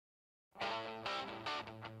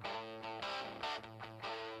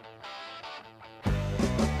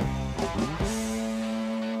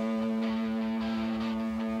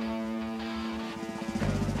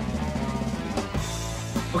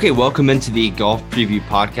Okay, welcome into the Golf Preview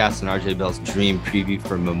Podcast and RJ Bell's Dream Preview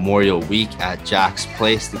for Memorial Week at Jack's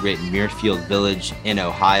Place, the great Muirfield Village in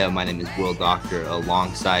Ohio. My name is Will Doctor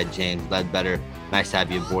alongside James Leadbetter. Nice to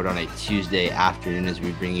have you aboard on a Tuesday afternoon as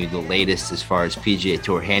we bring you the latest as far as PGA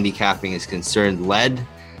Tour handicapping is concerned. Led,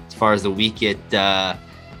 as far as the week at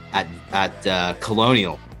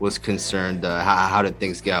Colonial was concerned, how did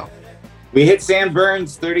things go? We hit Sam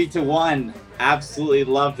Burns 30-1. Absolutely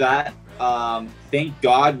love that. Thank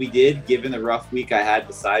God we did, given the rough week I had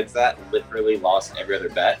besides that. Literally lost every other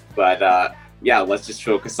bet. But let's just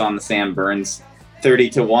focus on the Sam Burns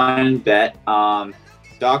 30-1 bet.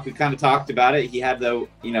 Doc, we kind of talked about it. He had a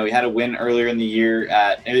win earlier in the year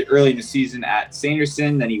early in the season at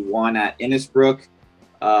Sanderson, then he won at Innisbrook.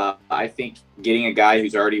 I think getting a guy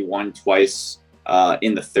who's already won twice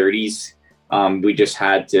in the 30s, we just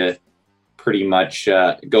had to pretty much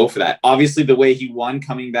go for that. Obviously, the way he won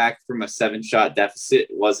coming back from a 7-shot deficit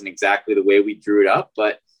wasn't exactly the way we drew it up,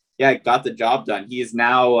 but yeah, got the job done. He is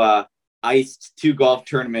now iced 2 golf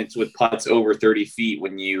tournaments with putts over 30 feet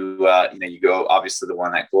when you go, obviously the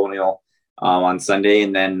one at Colonial on Sunday,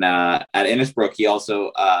 and then at Innisbrook he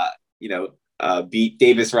also beat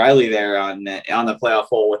Davis Riley there on the playoff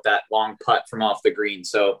hole with that long putt from off the green.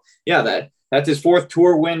 So yeah, that's his 4th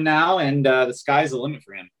tour win now, and the sky's the limit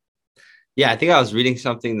for him. Yeah, I think I was reading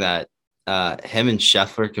something that him and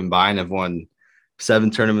Scheffler combined have won 7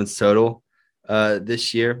 tournaments total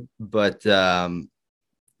this year, but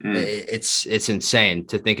it's insane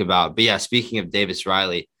to think about. But yeah, speaking of Davis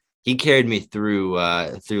Riley, he carried me through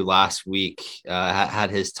last week. Had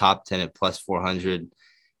his top 10 at plus 400,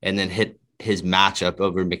 and then hit his matchup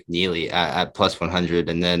over McNeely at plus 100,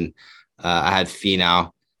 and then I had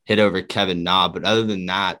Finau hit over Kevin Na. But other than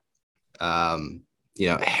that,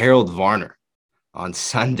 Harold Varner on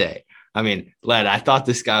Sunday. I mean, I thought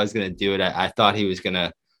this guy was going to do it. I thought he was going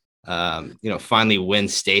to, finally win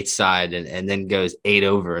stateside and then goes 8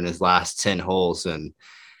 over in his last 10 holes. And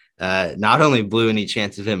not only blew any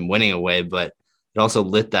chance of him winning away, but it also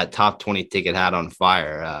lit that top 20 ticket hat on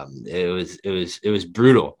fire. It was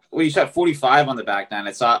brutal. Well, you shot 45 on the back nine.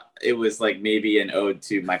 I saw it was like maybe an ode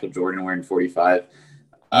to Michael Jordan wearing 45.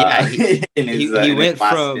 Yeah,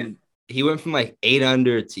 he went from like 8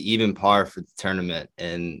 under to even par for the tournament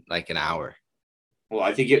in like an hour. Well,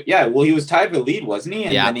 I think he was tied for the lead, wasn't he?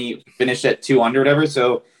 And then he finished at 2 under, whatever.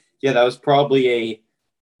 So yeah, that was probably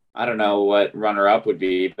I don't know what runner up would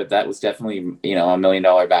be, but that was definitely, a $1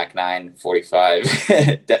 million back nine,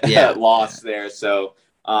 45 loss there. So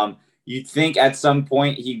you'd think at some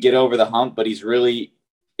point he'd get over the hump, but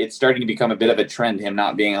it's starting to become a bit of a trend, him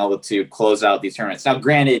not being able to close out these tournaments. Now,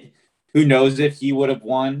 granted, who knows if he would have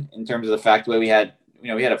won in terms of the fact that we had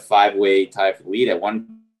a 5-way tie for the lead at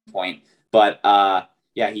one point, but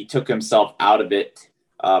he took himself out of it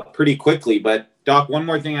pretty quickly. But Doc, one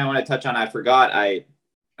more thing I want to touch on. I forgot. I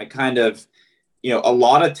kind of, a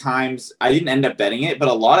lot of times I didn't end up betting it, but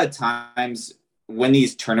a lot of times when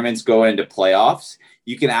these tournaments go into playoffs,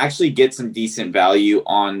 you can actually get some decent value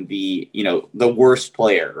on the worst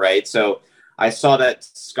player, right? So I saw that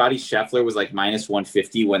Scottie Scheffler was like minus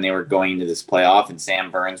 150 when they were going into this playoff, and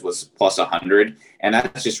Sam Burns was plus 100. And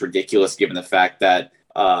that's just ridiculous given the fact that,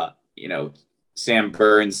 Sam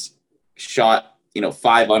Burns shot,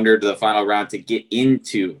 5 under to the final round to get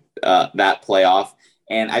into that playoff.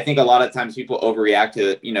 And I think a lot of times people overreact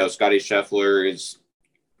to, Scottie Scheffler is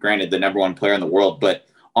granted the number 1 player in the world, but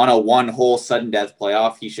on a 1-hole sudden death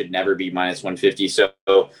playoff, he should never be minus 150. So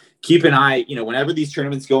keep an eye, whenever these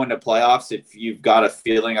tournaments go into playoffs, if you've got a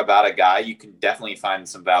feeling about a guy, you can definitely find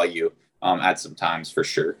some value at some times for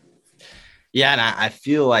sure. Yeah, and I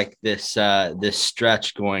feel like this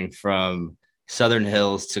stretch going from Southern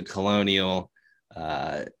Hills to Colonial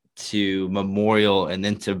to Memorial and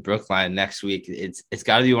then to Brookline next week, it's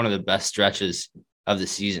got to be one of the best stretches of the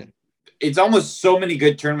season. It's almost so many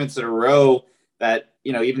good tournaments in a row that,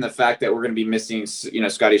 even the fact that we're going to be missing,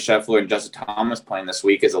 Scottie Scheffler and Justin Thomas playing this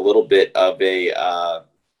week is a little bit of a,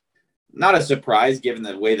 not a surprise given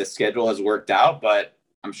the way the schedule has worked out, but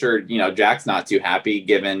I'm sure, Jack's not too happy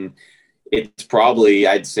given it's probably,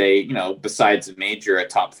 I'd say, besides a major, a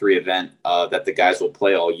top 3 event that the guys will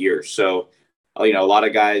play all year. So, a lot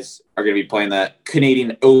of guys are going to be playing the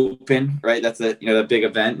Canadian Open, right? That's the big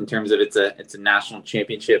event in terms of it's a national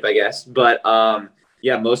championship, I guess. But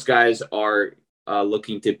most guys are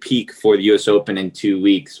looking to peak for the U.S. Open in 2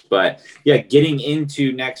 weeks. But yeah, getting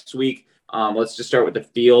into next week, let's just start with the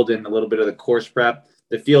field and a little bit of the course prep.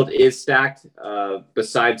 The field is stacked.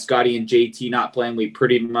 Besides Scotty and JT not playing, we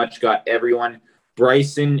pretty much got everyone.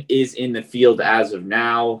 Bryson is in the field as of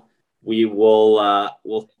now.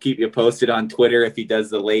 we'll keep you posted on Twitter if he does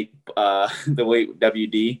the late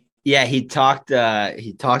WD. Yeah, he talked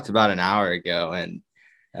about an hour ago, and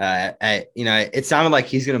it sounded like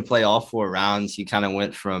he's going to play all 4 rounds. He kind of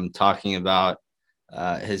went from talking about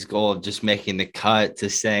his goal of just making the cut to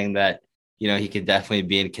saying that, he could definitely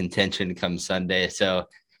be in contention come Sunday. So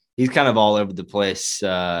he's kind of all over the place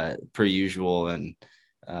per usual. And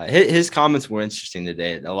his comments were interesting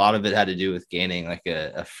today. A lot of it had to do with gaining like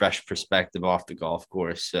a fresh perspective off the golf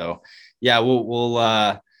course. So yeah,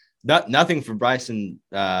 we'll nothing for Bryson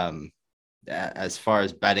as far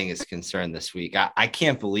as betting is concerned this week. I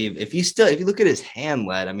can't believe if you look at his hand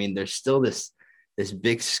lead, I mean, there's still this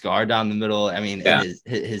big scar down the middle. I mean, yeah.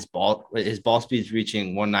 his ball speed is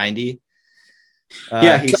reaching 190.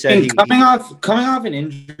 He said coming off an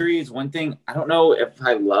injury is one thing. I don't know if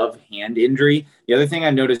I love hand injury. The other thing I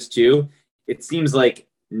noticed too, it seems like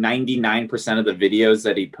 99% of the videos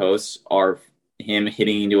that he posts are him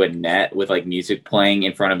hitting into a net with like music playing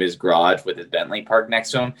in front of his garage with his Bentley parked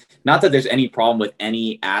next to him. Not that there's any problem with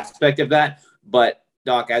any aspect of that, but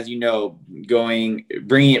Doc, as you know, bringing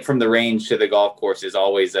it from the range to the golf course is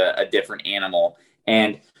always a different animal.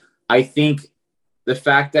 And I think the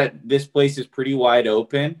fact that this place is pretty wide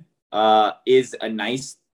open is a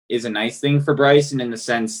nice thing for Bryson in the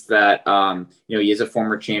sense that he is a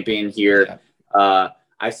former champion here. Yeah.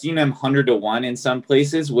 I've seen him 100-1 in some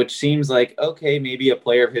places, which seems like, okay, maybe a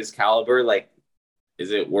player of his caliber, like,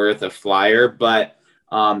 is it worth a flyer? But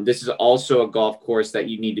this is also a golf course that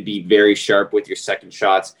you need to be very sharp with your second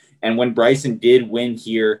shots. And when Bryson did win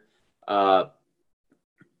here a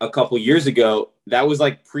couple years ago, that was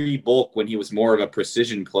like pre-bulk when he was more of a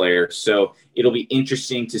precision player. So it'll be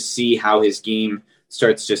interesting to see how his game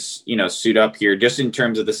starts to, suit up here, just in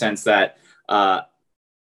terms of the sense that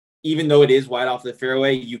even though it is wide off the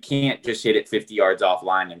fairway, you can't just hit it 50 yards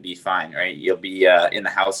offline and be fine, right? You'll be in the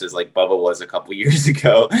houses like Bubba was a couple years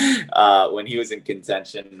ago when he was in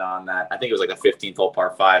contention on that. I think it was like a 15th hole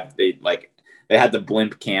par 5. They had the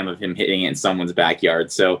blimp cam of him hitting it in someone's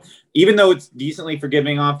backyard. So even though it's decently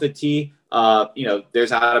forgiving off the tee,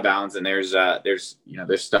 there's out of bounds and there's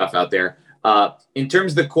stuff out there. In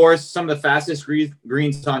terms of the course, some of the fastest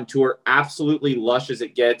greens on tour, absolutely lush as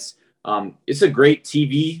it gets. It's a great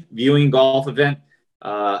TV viewing golf event.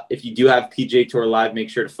 If you do have PGA Tour Live, make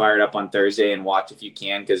sure to fire it up on Thursday and watch if you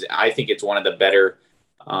can, because I think it's one of the better,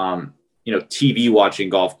 TV watching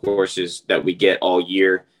golf courses that we get all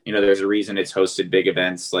year. There's a reason it's hosted big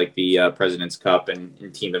events like the President's Cup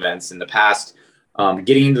and team events in the past.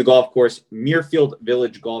 Getting into the golf course, Muirfield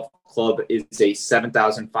Village Golf Club is a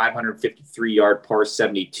 7,553 yard par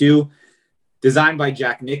 72, designed by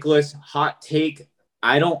Jack Nicklaus. Hot take: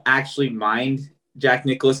 I don't actually mind Jack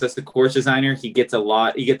Nicklaus as the course designer. He gets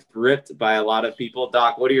ripped by a lot of people.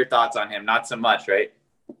 Doc, what are your thoughts on him? Not so much, right?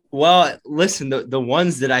 Well, listen, the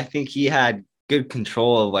ones that I think he had good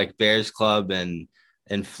control of, like Bears Club and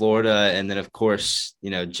in Florida, and then of course,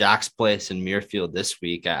 Jack's place in Muirfield this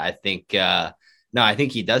week. I think I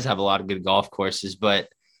think he does have a lot of good golf courses, but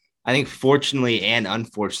I think fortunately and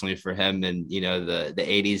unfortunately for him in the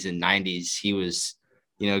 80s and 90s, he was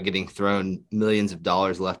getting thrown millions of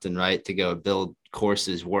dollars left and right to go build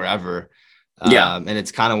courses wherever. And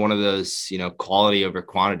it's kind of one of those, quality over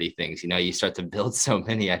quantity things. You start to build so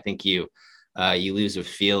many, I think you lose a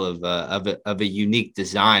feel of a unique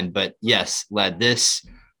design. But yes, Led, this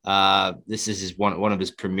is one of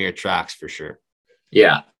his premier tracks for sure.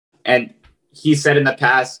 Yeah. And he said in the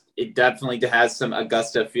past, it definitely has some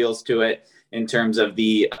Augusta feels to it in terms of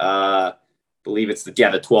the, believe it's the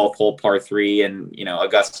 12th hole par 3 and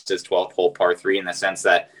Augusta's 12th hole par 3, in the sense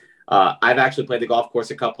that I've actually played the golf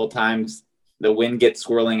course a couple of times. The wind gets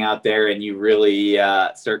swirling out there and you really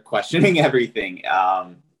start questioning everything.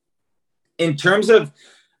 In terms of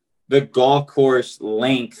the golf course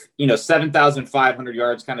length, 7,500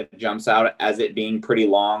 yards kind of jumps out as it being pretty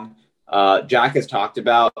long. Jack has talked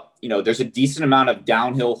about, there's a decent amount of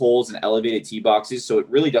downhill holes and elevated tee boxes, so it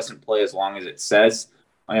really doesn't play as long as it says.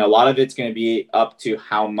 I mean, a lot of it's going to be up to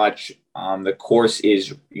how much the course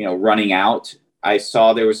is, running out. I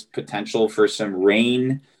saw there was potential for some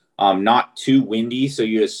rain, not too windy, so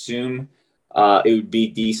you'd assume it would be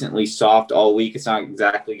decently soft all week. It's not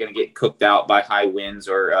exactly going to get cooked out by high winds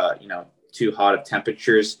or too hot of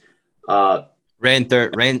temperatures. Rain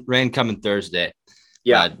coming Thursday.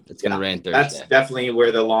 Yeah, it's going to rain Thursday. That's definitely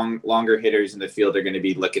where the longer hitters in the field are going to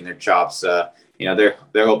be licking their chops. They're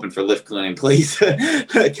hoping for lift cleaning, please,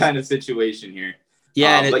 kind of situation here.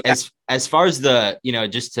 Yeah, and as far as the,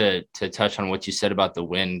 just to touch on what you said about the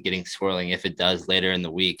wind getting swirling, if it does later in the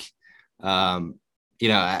week,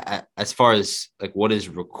 as far as like what is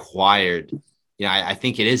required, I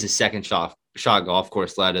think it is a second shot golf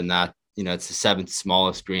course led, in that, it's the seventh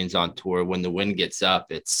smallest greens on tour. When the wind gets up,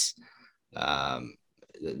 it's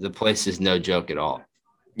the place is no joke at all.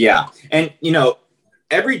 Yeah. And,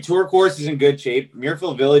 every tour course is in good shape.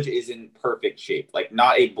 Muirfield Village is in perfect shape. Like,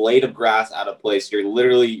 not a blade of grass out of place.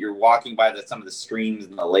 You're walking by some of the streams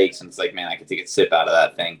and the lakes, and it's like, man, I could take a sip out of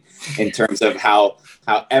that thing in terms of how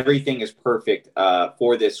everything is perfect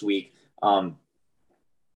for this week.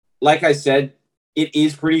 Like I said, it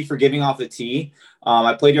is pretty forgiving off the tee.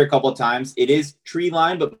 I played here a couple of times. It is tree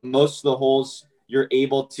lined, but most of the holes you're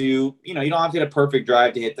able to, you don't have to hit a perfect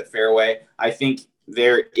drive to hit the fairway. I think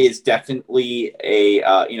there is definitely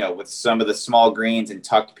with some of the small greens and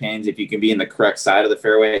tucked pins, if you can be in the correct side of the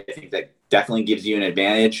fairway, I think that definitely gives you an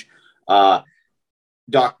advantage.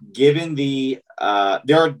 Doc, given there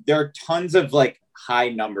are tons of like high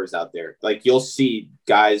numbers out there. Like, you'll see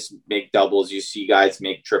guys make doubles, you see guys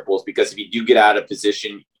make triples, because if you do get out of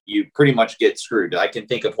position, you pretty much get screwed. I can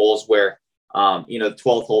think of holes where, the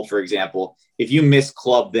 12th hole, for example, if you miss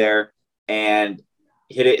club there and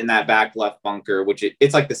hit it in that back left bunker, which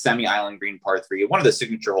it's like the semi-island green par 3, one of the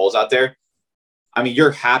signature holes out there. I mean,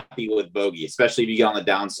 you're happy with bogey, especially if you get on the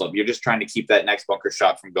downslope. You're just trying to keep that next bunker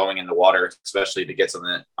shot from going in the water, especially if it gets on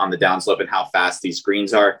the downslope and how fast these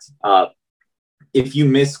greens are. If you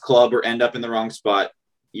miss club or end up in the wrong spot,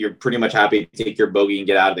 you're pretty much happy to take your bogey and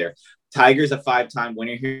get out of there. Tiger's a 5-time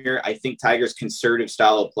winner here. I think Tiger's conservative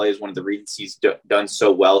style of play is one of the reasons he's done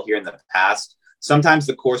so well here in the past. Sometimes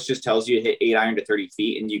the course just tells you to hit 8 iron to 30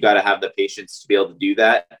 feet, and you got to have the patience to be able to do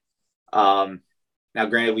that. Now,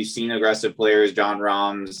 granted, we've seen aggressive players, John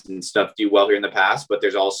Rahms and stuff, do well here in the past, but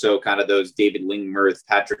there's also kind of those David Lingmerth,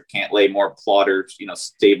 Patrick Cantlay, more plotters,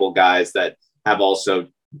 stable guys that have also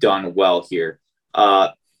done well here.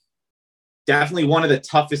 Definitely one of the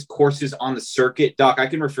toughest courses on the circuit. Doc, I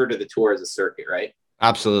can refer to the tour as a circuit, right?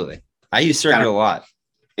 Absolutely. I use circuit a lot.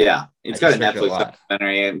 Yeah, it's got a Netflix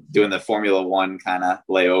documentary and doing the Formula One kind of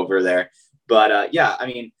layover there. But I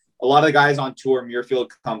mean, a lot of the guys on tour, Muirfield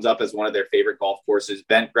comes up as one of their favorite golf courses.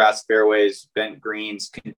 Bent grass fairways, bent greens,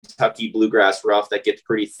 Kentucky bluegrass rough that gets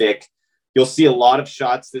pretty thick. You'll see a lot of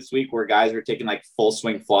shots this week where guys are taking like full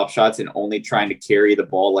swing flop shots and only trying to carry the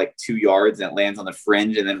ball like 2 yards, and it lands on the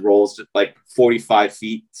fringe and then rolls to like 45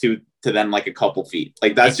 feet to then like a couple feet.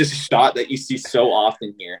 Like, that's just a shot that you see so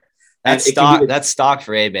often here. That's stock. That's stock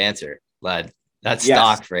for Abe Answer, lad. That's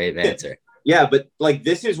stock for Abe Answer. Yeah, but like,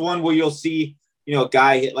 this is one where you'll see, a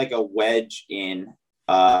guy hit like a wedge in,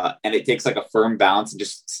 and it takes like a firm bounce and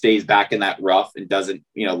just stays back in that rough and doesn't,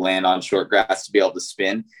 land on short grass to be able to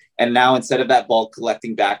spin. And now, instead of that ball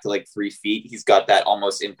collecting back to like 3 feet, he's got that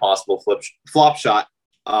almost impossible flop shot,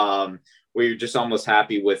 where you're just almost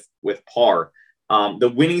happy with par.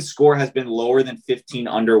 The winning score has been lower than 15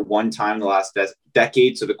 under one time in the last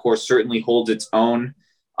decade, so the course certainly holds its own.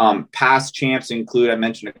 Past champs include, I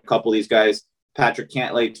mentioned a couple of these guys, Patrick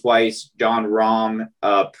Cantlay twice, John Rahm,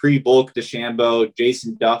 pre-Bulk DeChambeau,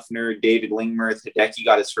 Jason Duffner, David Lingmerth. Hideki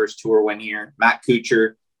got his first tour win here. Matt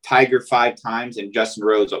Kuchar, Tiger 5 times, and Justin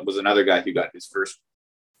Rose was another guy who got his first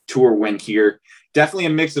tour win here. Definitely a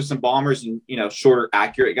mix of some bombers and, shorter,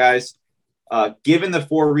 accurate guys. Given the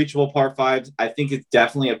 4 reachable par 5s, I think it's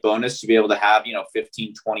definitely a bonus to be able to have,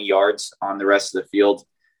 15, 20 yards on the rest of the field,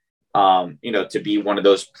 to be one of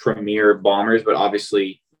those premier bombers. But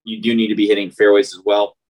obviously, you do need to be hitting fairways as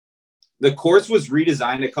well. The course was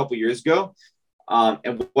redesigned a couple years ago.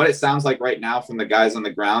 And what it sounds like right now from the guys on the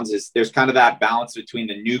grounds is there's kind of that balance between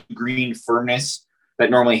the new green firmness that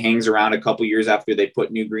normally hangs around a couple years after they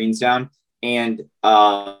put new greens down. And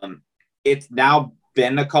it's now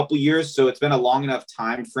been a couple years, so it's been a long enough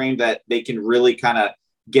time frame that they can really kind of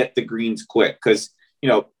get the greens quick. Because,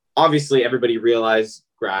 obviously everybody realizes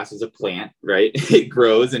grass is a plant, right? It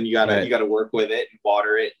grows, and you gotta work with it and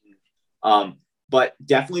water it. But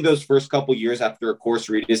definitely those first couple years after a course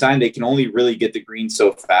redesign, they can only really get the greens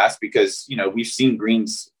so fast because, we've seen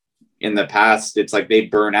greens in the past. It's like they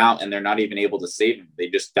burn out and they're not even able to save them. They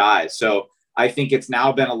just die. So I think it's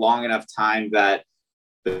now been a long enough time that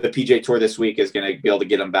the PGA Tour this week is going to be able to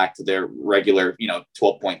get them back to their regular,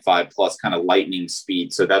 12.5 plus kind of lightning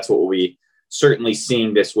speed. So that's what we'll be certainly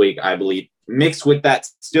seeing this week, I believe, mixed with that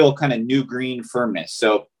still kind of new green firmness.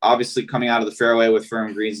 So obviously coming out of the fairway with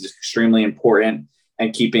firm greens is extremely important,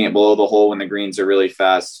 and keeping it below the hole when the greens are really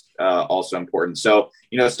fast, also important. So,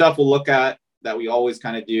 stuff we'll look at that we always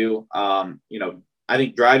kind of do. I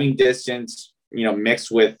think driving distance,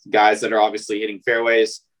 mixed with guys that are obviously hitting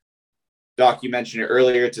fairways. Doc, you mentioned it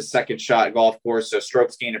earlier, it's a second shot golf course. So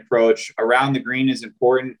strokes gain approach around the green is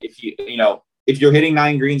important. If if you're hitting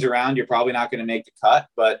 9 greens around, you're probably not going to make the cut,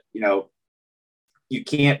 but you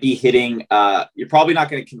can't be hitting, you're probably not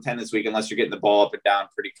going to contend this week unless you're getting the ball up and down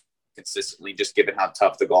pretty consistently, just given how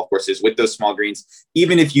tough the golf course is with those small greens.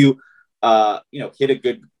 Even if you, hit a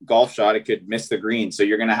good golf shot, it could miss the green. So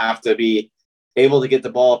you're going to have to be able to get the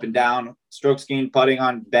ball up and down. Strokes gained putting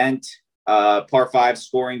on bent, par 5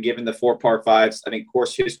 scoring, given the 4 par 5s. I think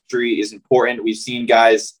course history is important. We've seen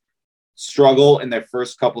guys struggle in their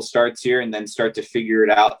first couple starts here and then start to figure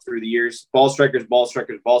it out through the years. Ball strikers.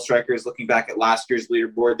 Looking back at last year's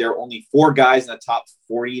leaderboard, there are only 4 guys in the top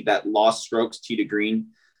 40 that lost strokes tee to green.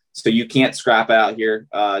 So you can't scrap out here.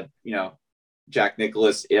 Jack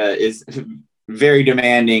Nicklaus is very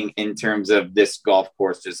demanding in terms of this golf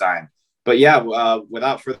course design. But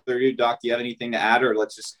without further ado, Doc, do you have anything to add, or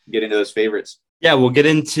let's just get into those favorites? Yeah, we'll get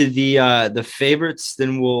into the favorites.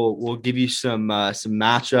 Then we'll give you some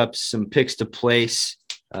matchups, some picks to place,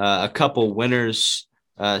 a couple winners,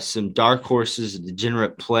 some dark horses, a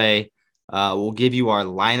degenerate play. We'll give you our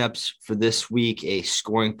lineups for this week, a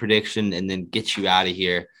scoring prediction, and then get you out of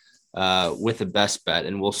here with a best bet.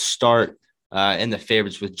 And we'll start in the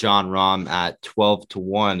favorites with Jon Rahm at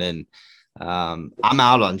 12-1. And I'm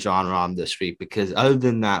out on Jon Rahm this week because other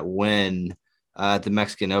than that win at the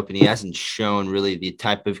Mexican Open, he hasn't shown really the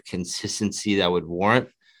type of consistency that would warrant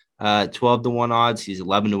 12-1 odds. He's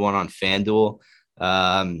 11-1 on FanDuel.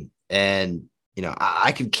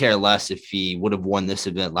 I could care less if he would have won this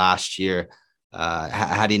event last year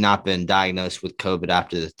had he not been diagnosed with COVID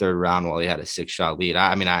after the 3rd round while he had a 6-shot lead.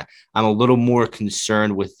 I'm a little more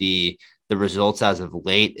concerned with the results as of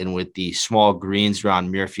late and with the small greens around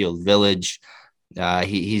Muirfield Village.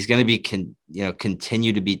 He's going to be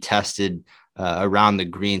continue to be tested around the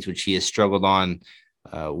greens, which he has struggled on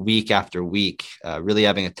week after week, really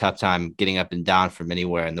having a tough time getting up and down from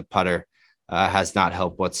anywhere, and the putter has not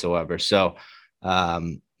helped whatsoever. So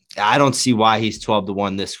I don't see why he's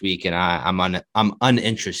 12-1 this week, and I'm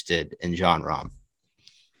uninterested in Jon Rahm.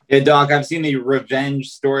 Yeah, Doc, I've seen the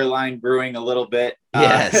revenge storyline brewing a little bit.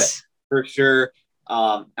 Yes. For sure.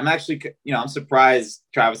 I'm actually, I'm surprised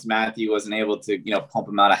Travis Matthew wasn't able to, pump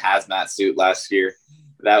him out of hazmat suit last year.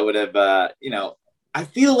 That would have, I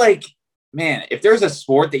feel like, man, if there's a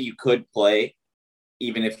sport that you could play,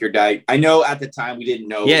 even if you're dying, I know at the time we didn't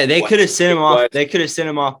know. Yeah, they could have sent him off. They could have sent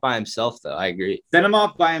him off by himself, though. I agree. Sent him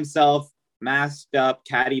off by himself, masked up,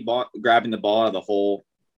 caddy grabbing the ball out of the hole.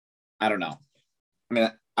 I don't know. I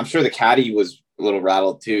mean, I'm sure the caddy was a little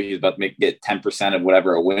rattled too. He was about to get 10% of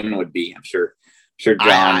whatever a win would be. I'm sure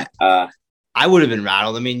John. I would have been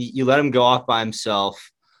rattled. I mean, you let him go off by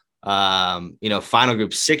himself. Final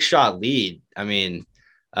group 6-shot lead. I mean,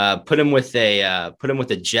 put him with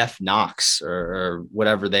a Jeff Knox or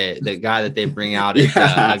whatever the guy that they bring out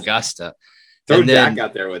at Augusta. Throw Jack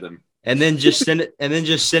out there with him. And then just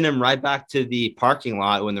send him right back to the parking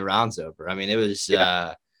lot when the round's over. I mean, it was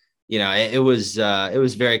it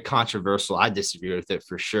was very controversial. I disagree with it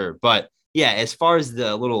for sure. But yeah, as far as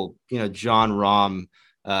the little, Jon Rahm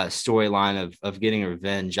storyline of getting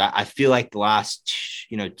revenge, I feel like the last,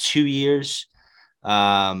 2 years,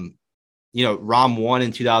 Rahm won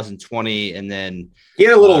in 2020, and then he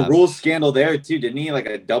had a little rule scandal there too, didn't he? Like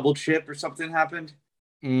a double chip or something happened.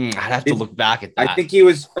 I'd have to look back at that. I think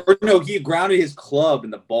he grounded his club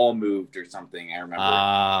and the ball moved or something. I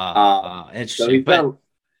remember. Interesting. So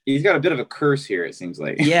he's got a bit of a curse here, it seems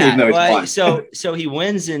like. Yeah. So he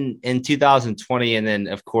wins in 2020, and then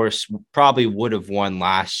of course probably would have won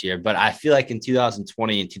last year. But I feel like in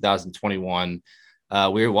 2020 and 2021,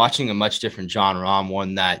 we were watching a much different Jon Rahm,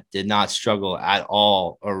 one that did not struggle at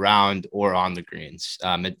all around or on the greens.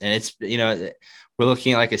 And it's, we're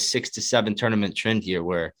looking at like a 6 to 7 tournament trend here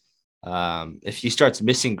where if he starts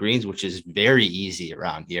missing greens, which is very easy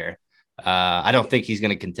around here, I don't think he's going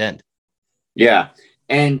to contend. Yeah.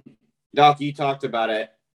 And Doc, you talked about it.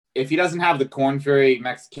 If he doesn't have the Korn Ferry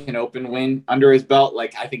Mexican Open win under his belt,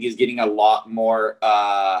 like I think he's getting a lot more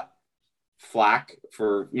flack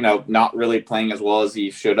for, not really playing as well as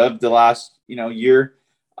he should have the last, year.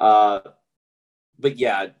 But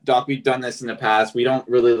yeah, Doc, we've done this in the past. We don't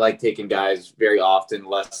really like taking guys very often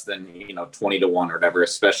less than, 20-1 or whatever,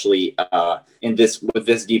 especially with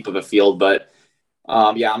this deep of a field. But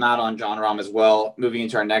I'm out on Jon Rahm as well. Moving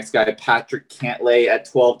into our next guy, Patrick Cantlay at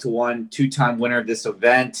 12-1, 2-time winner of this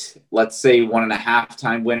event. Let's say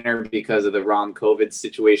 1.5-time winner because of the Rahm COVID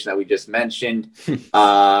situation that we just mentioned.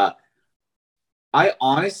 I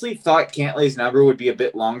honestly thought Cantlay's number would be a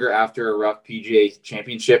bit longer after a rough PGA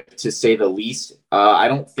championship, to say the least. I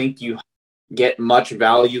don't think you get much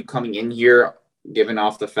value coming in here, given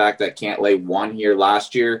off the fact that Cantlay won here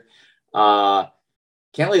last year.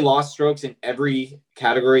 Cantlay lost strokes in every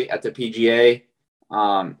category at the PGA.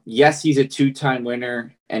 Yes, he's a 2-time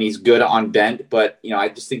winner and he's good on bent, but I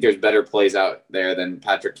just think there's better plays out there than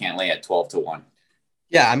Patrick Cantlay at 12-1.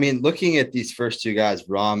 Yeah, I mean, looking at these first two guys,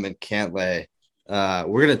 Rahm and Cantlay,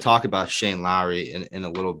 we're going to talk about Shane Lowry in a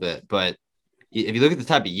little bit, but if you look at the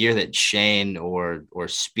type of year that Shane or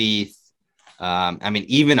Spieth, I mean,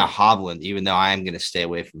 even a Hovland, even though I am going to stay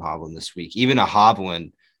away from Hovland this week, even a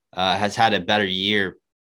Hovland has had a better year,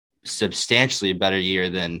 substantially better year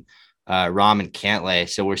than Rahm and Cantlay.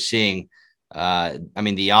 So we're seeing, I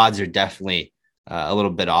mean, the odds are definitely a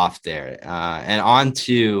little bit off there. And on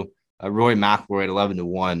to Rory McIlroy at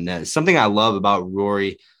 11-1. Something I love about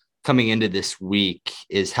Rory coming into this week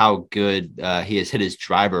is how good he has hit his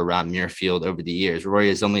driver around Muirfield over the years. Rory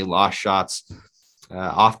has only lost shots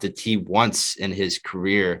off the tee once in his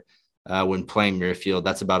career when playing Muirfield.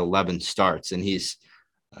 That's about 11 starts, and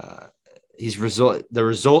the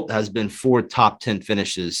result has been 4 top 10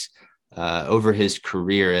 finishes over his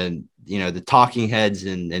career. And the talking heads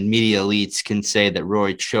and media elites can say that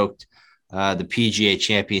Rory choked the PGA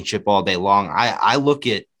Championship all day long. I look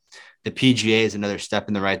at the PGA as another step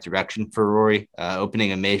in the right direction for Rory,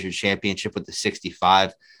 opening a major championship with the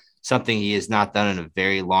 65, something he has not done in a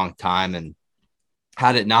very long time. And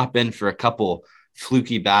had it not been for a couple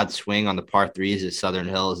fluky bad swing on the par threes at Southern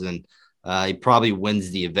Hills, and he probably wins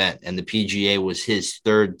the event. And the PGA was his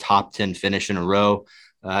 3rd top 10 finish in a row,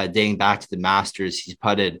 dating back to the Masters. He's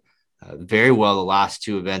putted very well the last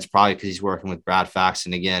 2 events, probably because he's working with Brad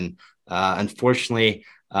Faxon again. Unfortunately,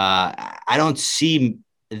 I don't see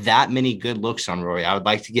that many good looks on Rory. I would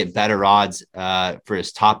like to get better odds for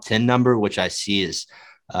his top 10 number, which I see is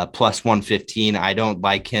plus 115. I don't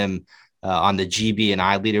like him on the GB and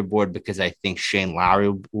I leaderboard because I think Shane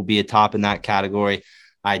Lowry will be a top in that category.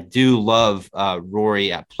 I do love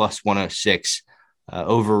Rory at plus 106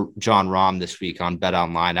 over Jon Rahm this week on Bet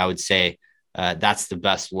Online. I would say that's the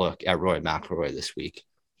best look at Rory McIlroy this week.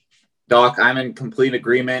 Doc, I'm in complete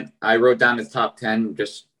agreement. I wrote down his top 10.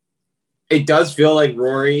 It does feel like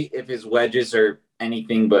Rory, if his wedges are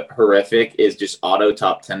anything but horrific, is just auto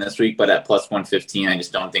top 10 this week. But at plus 115, I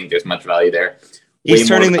just don't think there's much value there. He's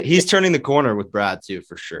turning the corner with Brad too,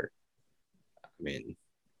 for sure. I mean,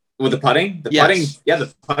 with the putting,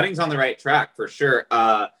 the putting's on the right track for sure.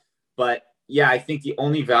 But yeah, I think the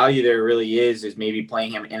only value there really is maybe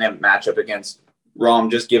playing him in a matchup against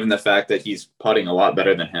Rahm, just given the fact that he's putting a lot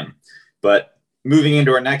better than him. But moving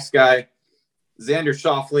into our next guy, Xander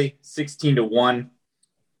Schauffele, 16-1,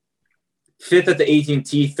 5th at the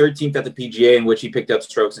AT&T, 13th at the PGA, in which he picked up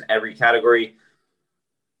strokes in every category.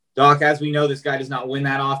 Doc, as we know, this guy does not win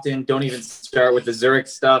that often. Don't even start with the Zurich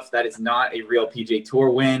stuff. That is not a real PGA Tour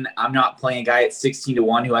win. I'm not playing a guy at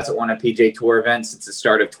 16-1 who hasn't won a PGA Tour event since the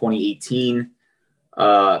start of 2018.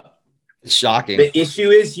 It's shocking. The issue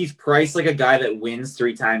is he's priced like a guy that wins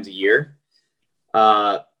 3 times a year.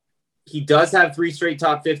 He does have 3 straight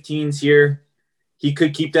top 15s here. He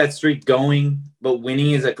could keep that streak going, but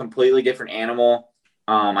winning is a completely different animal.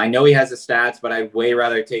 I know he has the stats, but I'd way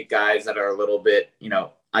rather take guys that are a little bit,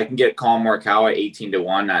 I can get Colin Morikawa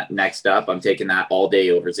 18-1 next up. I'm taking that all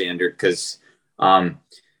day over Xander because I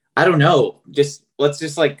don't know. Let's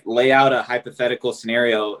just lay out a hypothetical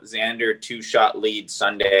scenario. Xander 2-shot lead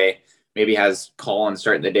Sunday, maybe has Colin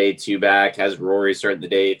starting the day 2 back, has Rory starting the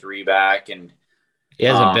day 3 back, and he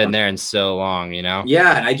hasn't been there in so long,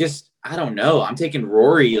 Yeah, and I don't know. I'm taking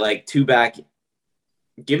Rory 2 back.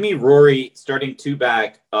 Give me Rory starting 2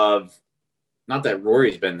 back of, not that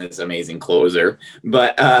Rory's been this amazing closer,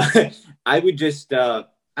 but I would just, I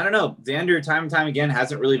don't know. Xander, time and time again,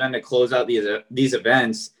 hasn't really been to close out these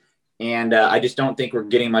events. And I just don't think we're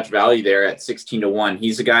getting much value there at 16-1.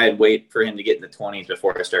 He's a guy I'd wait for him to get in the 20s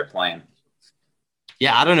before I start playing.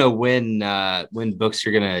 Yeah, I don't know when books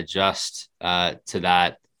are going to adjust to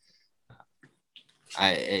that.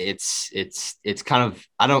 It's kind of,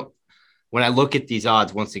 when I look at these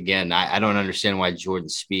odds once again, I don't understand why Jordan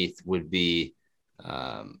Spieth would be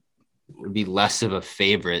less of a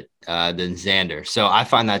favorite than Xander. So I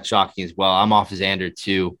find that shocking as well. I'm off Xander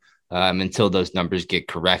too until those numbers get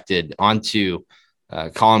corrected. On to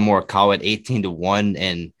Colin Morikawa at 18-1,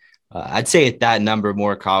 and I'd say at that number,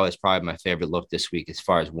 Morikawa is probably my favorite look this week as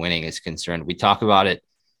far as winning is concerned. We talked about it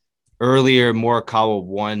earlier. Morikawa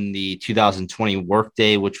won the 2020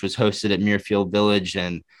 Workday, which was hosted at Muirfield Village,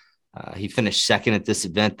 and he finished second at this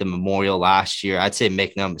event, the Memorial, last year. I'd say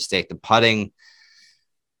make no mistake, the putting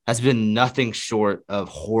has been nothing short of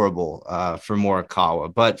horrible for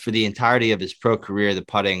Morikawa. But for the entirety of his pro career, the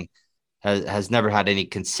putting has never had any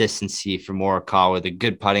consistency for Morikawa. The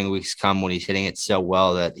good putting weeks come when he's hitting it so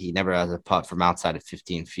well that he never has a putt from outside of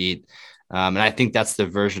 15 feet. And I think that's the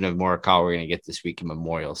version of Morikawa we're going to get this week in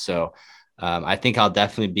Memorial. So I think I'll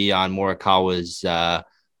definitely be on Morikawa's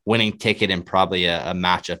winning ticket and probably a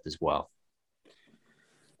matchup as well.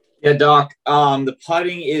 Yeah, Doc, the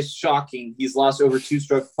putting is shocking. He's lost over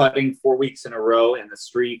 2-stroke putting 4 weeks in a row, and the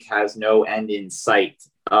streak has no end in sight.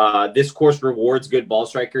 This course rewards good ball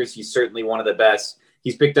strikers. He's certainly one of the best.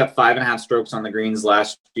 He's picked up 5.5 strokes on the greens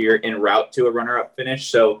last year en route to a runner-up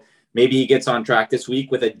finish, so maybe he gets on track this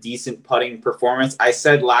week with a decent putting performance. I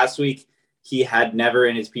said last week he had never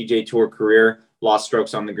in his PGA Tour career lost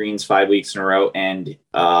strokes on the greens 5 weeks in a row, and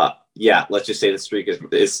let's just say the streak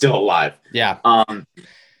is still alive. Yeah.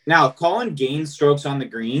 Now, Colin gains strokes on the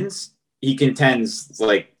greens. He contends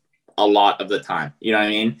like a lot of the time. You know what I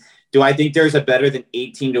mean? Do I think there's a better than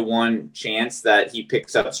 18-1 chance that he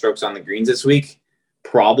picks up strokes on the greens this week?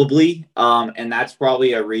 Probably. And that's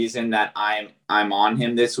probably a reason that I'm on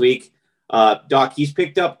him this week. Doc, he's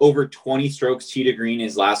picked up over 20 strokes tee to green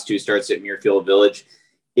his last 2 starts at Muirfield Village.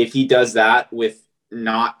 If he does that with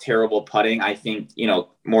not terrible putting, I think,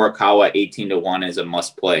 Morikawa 18-1 is a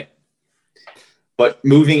must play. But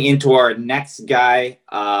moving into our next guy,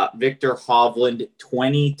 Victor Hovland,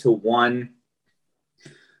 20-1.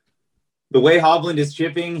 The way Hovland is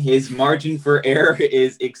chipping, his margin for error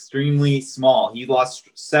is extremely small. He lost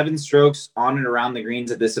 7 strokes on and around the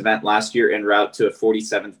greens at this event last year en route to a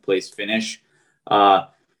 47th place finish.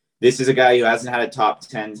 This is a guy who hasn't had a top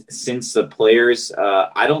 10 since the Players.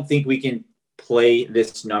 I don't think we can play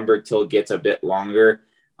this number till it gets a bit longer.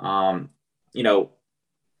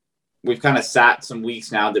 We've kind of sat some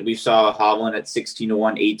weeks now that we saw Hovland at 16-1,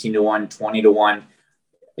 18-1, 20-1.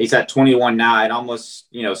 He's at 21 now. I'd almost,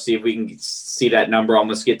 see if we can see that number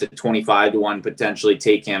almost get to 25-1, potentially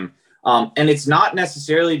take him. And it's not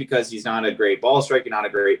necessarily because he's not a great ball striker, not a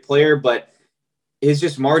great player, but his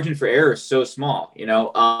just margin for error is so small.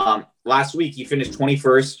 Last week he finished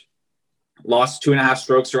 21st, lost 2.5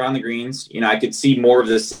 strokes around the greens. I could see more of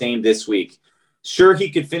the same this week. Sure, he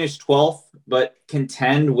could finish 12th, but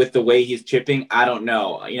contend with the way he's chipping, I don't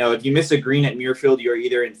know. If you miss a green at Muirfield, you're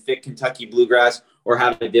either in thick Kentucky bluegrass or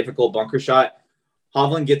have a difficult bunker shot.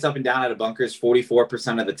 Hovland gets up and down out of bunkers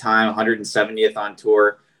 44% of the time, 170th on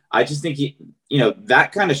tour. I just think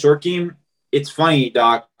that kind of short game, it's funny,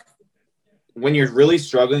 Doc. When you're really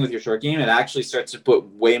struggling with your short game, it actually starts to put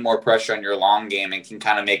way more pressure on your long game and can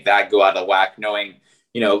kind of make that go out of whack, knowing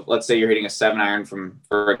let's say you're hitting a 7-iron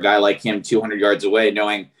for a guy like him 200 yards away,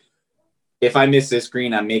 knowing if I miss this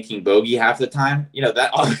green, I'm making bogey half the time. That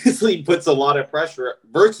obviously puts a lot of pressure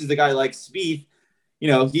versus the guy like Spieth.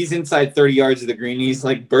 He's inside 30 yards of the green. He's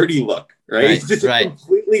like birdie look, right? It's just a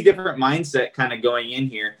completely different mindset kind of going in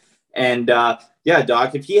here. And Doc,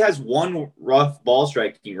 if he has one rough ball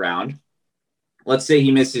striking round, let's say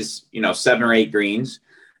he misses, 7 or 8 greens,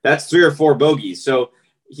 that's 3 or 4 bogeys. So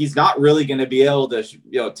he's not really going to be able to,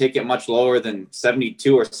 take it much lower than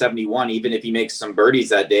 72 or 71, even if he makes some birdies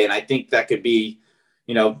that day. And I think that could be,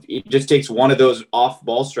 it just takes one of those off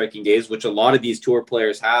ball striking days, which a lot of these tour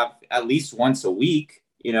players have at least once a week,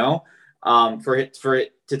 for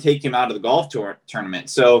it to take him out of the golf tournament.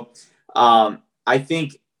 So I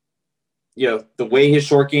think, the way his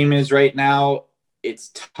short game is right now,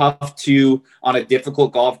 it's tough to, on a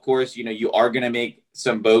difficult golf course, you are going to make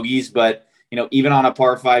some bogeys, but even on a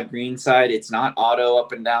par 5 green side, it's not auto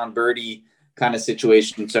up and down birdie kind of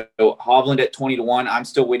situation. So Hovland at 20-1, I'm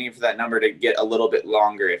still waiting for that number to get a little bit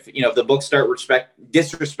longer. If the books start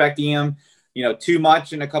disrespecting him, too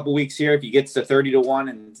much in a couple weeks here, if he gets to 30-1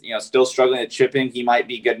 and still struggling at chipping, he might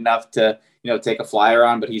be good enough to take a flyer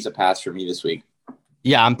on. But he's a pass for me this week.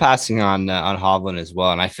 Yeah, I'm passing on Hovland as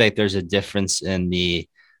well, and I think there's a difference in the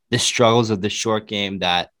struggles of the short game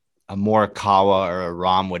that a Morikawa or a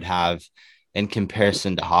Rahm would have in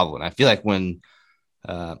comparison to Hovland. I feel like when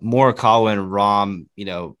Morikawa and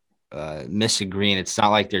Rahm, miss a green, it's not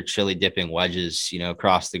like they're chili dipping wedges,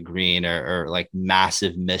 across the green or like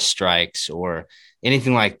massive miss strikes or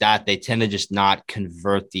anything like that. They tend to just not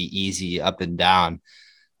convert the easy up and down.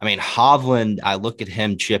 I mean, Hovland, I look at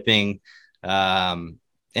him chipping and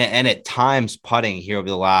at times putting here over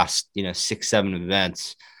the last, 6-7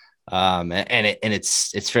 events.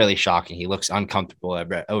 It's fairly shocking. He looks uncomfortable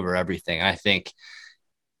over everything. And I think,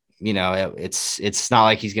 it's not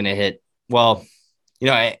like he's going to hit well,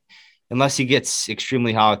 unless he gets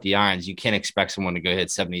extremely hot with the irons, you can't expect someone to go hit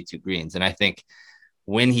 72 greens. And I think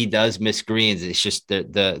when he does miss greens, it's just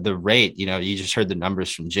the rate, you just heard the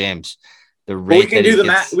numbers from James, the rate. We can do the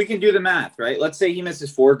math. We can do the math, right? Let's say he misses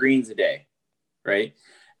 4 greens a day. Right.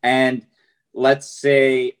 And let's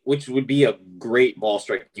say, which would be a great ball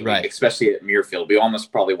striking week, especially at Muirfield. We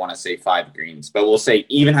almost probably want to say 5 greens, but we'll say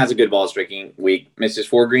even has a good ball striking week, misses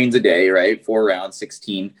 4 greens a day, right? 4 rounds,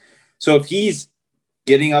 16. So if he's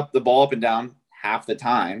getting up the ball up and down half the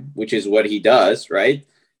time, which is what he does, right?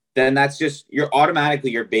 Then that's just your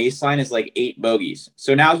baseline is like 8 bogeys.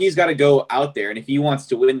 So now he's got to go out there, and if he wants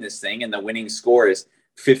to win this thing and the winning score is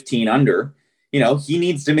 15 under, he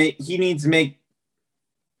needs to make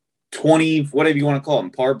 20, whatever you want to call them,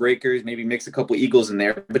 par breakers, maybe mix a couple eagles in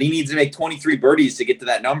there, but he needs to make 23 birdies to get to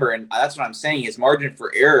that number. And that's what I'm saying. His margin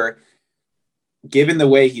for error, given the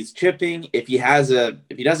way he's chipping, if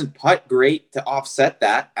he doesn't putt great to offset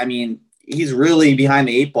that, I mean, he's really behind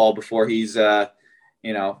the 8 ball before he's,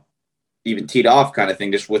 even teed off kind of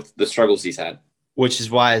thing, just with the struggles he's had. Which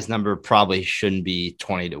is why his number probably shouldn't be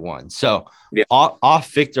 20-1. So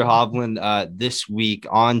off Victor Hovland this week,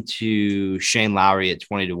 on to Shane Lowry at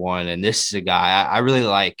 20-1. And this is a guy I really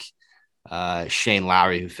like, Shane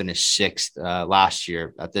Lowry, who finished 6th last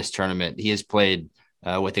year at this tournament. He has played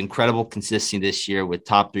with incredible consistency this year, with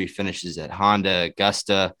top 3 finishes at Honda,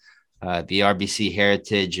 Augusta, the RBC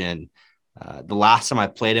Heritage, and the last time I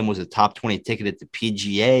played him was a top 20 ticket at the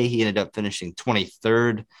PGA. He ended up finishing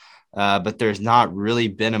 23rd, but there's not really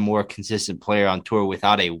been a more consistent player on tour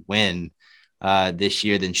without a win this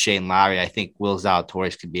year than Shane Lowry. I think Will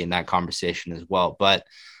Zalatoris could be in that conversation as well. But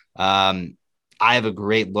I have a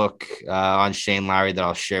great look on Shane Lowry that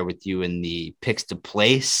I'll share with you in the picks to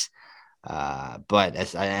place.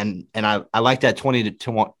 But I like that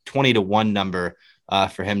 20-1 number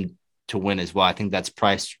for him to win as well. I think that's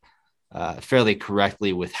priced fairly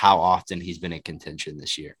correctly with how often he's been in contention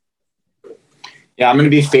this year. Yeah, I'm going to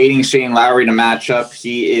be fading Shane Lowry to match up.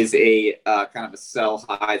 He is a kind of a sell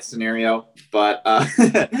high scenario, but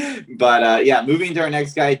yeah, moving to our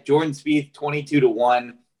next guy, Jordan Spieth,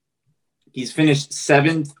 22-1. He's finished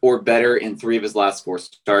 7th or better in 3 of his last 4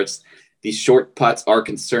 starts. These short putts are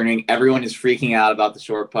concerning. Everyone is freaking out about the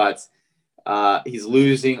short putts. He's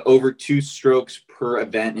losing over 2 strokes per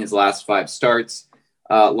event in his last 5 starts.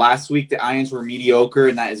 Last week, the irons were mediocre,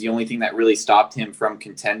 and that is the only thing that really stopped him from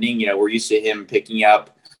contending. We're used to him picking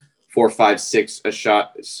up 4, 5, 6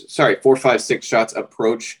 shots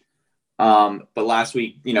approach. But last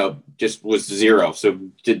week, just was 0. So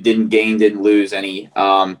didn't gain, didn't lose any.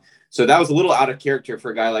 So that was a little out of character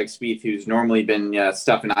for a guy like Spieth, who's normally been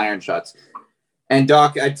stuffing iron shots. And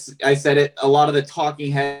Doc, I said it, a lot of the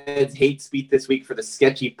talking heads hate Spieth this week for the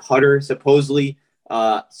sketchy putter, supposedly.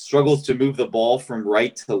 Struggles to move the ball from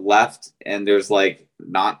right to left, and there's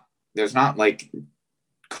not like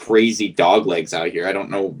crazy dog legs out here. I don't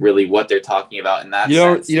know really what they're talking about in that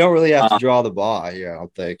sense. You don't really have to draw the ball out here, I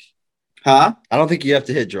don't think. Huh? I don't think you have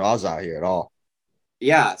to hit draws out here at all.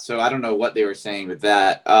 Yeah, so I don't know what they were saying with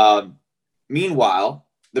that. Meanwhile,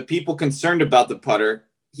 the people concerned about the putter,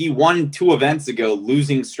 he won 2 events ago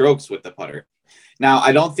losing strokes with the putter. Now,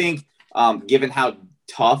 I don't think, given how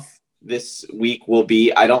tough this week will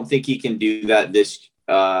be, I don't think he can do that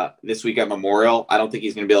this week at Memorial. I don't think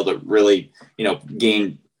he's going to be able to really,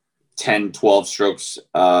 gain 10, 12 strokes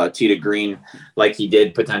tee to green like he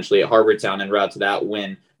did potentially at Harbour Town en route to that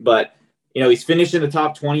win. But, he's finished in the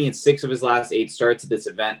top 20 in 6 of his last 8 starts at this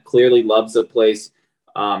event. Clearly loves the place.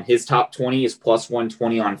 His top 20 is plus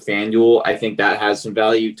 120 on FanDuel. I think that has some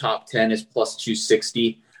value. Top 10 is plus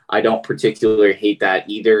 260. I don't particularly hate that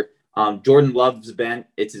either. Jordan loves bent.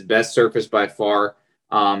 It's his best surface by far.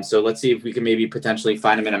 So let's see if we can maybe potentially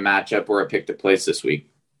find him in a matchup or a pick to place this week.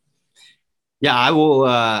 Yeah, I will.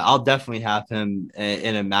 I'll definitely have him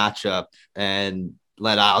in a matchup, and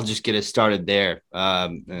I'll just get it started there.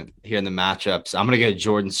 Here in the matchups, I'm going to go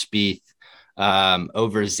Jordan Spieth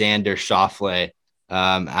over Xander Schauffele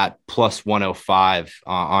at plus 105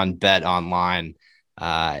 on Bet Online.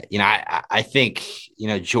 I think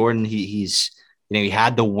Jordan. He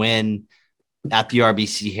had the win at the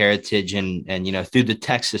RBC Heritage and through the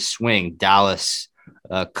Texas swing, Dallas,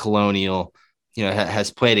 Colonial,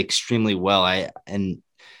 has played extremely well.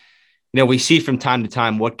 We see from time to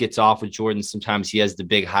time what gets off with Jordan. Sometimes he has the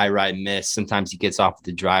big high ride miss. Sometimes he gets off with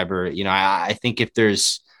the driver. I think if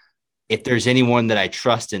there's anyone that I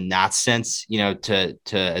trust in that sense, to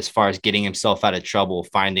as far as getting himself out of trouble,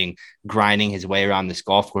 grinding his way around this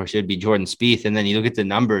golf course, it would be Jordan Spieth. And then you look at the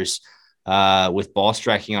numbers with ball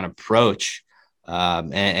striking on approach,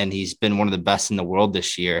 and he's been one of the best in the world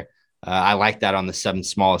this year. I like that on the 7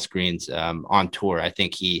 smallest greens on tour. I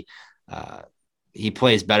think he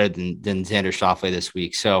plays better than Xander Schauffele this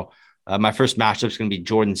week. So my first matchup is going to be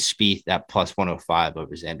Jordan Spieth at plus 105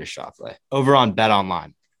 over Xander Schauffele over on Bet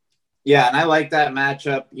Online. Yeah, and I like that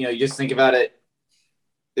matchup. You just think about it.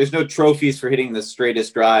 there's no trophies for hitting the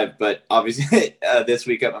straightest drive, but obviously this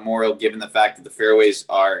week at Memorial, given the fact that the fairways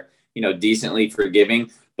are, decently forgiving,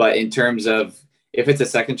 but in terms of if it's a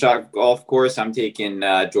second shot golf course, I'm taking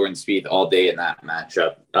Jordan Spieth all day in that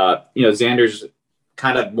matchup. Xander's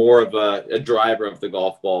kind of more of a driver of the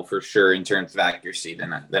golf ball for sure in terms of accuracy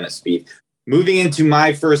than a Spieth. Moving into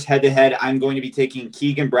my first head-to-head, I'm going to be taking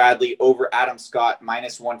Keegan Bradley over Adam Scott,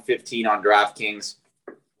 minus 115 on DraftKings.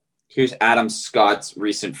 Here's Adam Scott's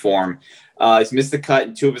recent form. He's missed the cut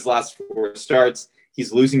in 2 of his last 4 starts.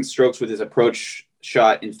 He's losing strokes with his approach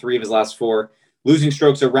shot in 3 of his last 4. Losing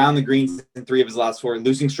strokes around the greens in 3 of his last 4.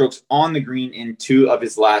 Losing strokes on the green in 2 of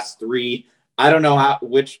his last 3. I don't know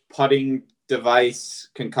which putting device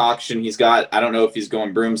concoction he's got. I don't know if he's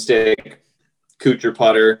going broomstick, Kuchar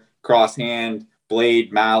putter, cross hand,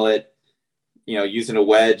 blade, mallet, using a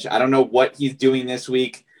wedge. I don't know what he's doing this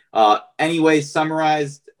week. Anyway,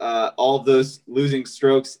 summarized all of those losing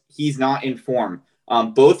strokes. He's not in form.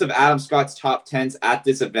 Both of Adam Scott's top 10s at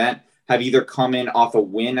this event have either come in off a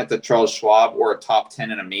win at the Charles Schwab or a top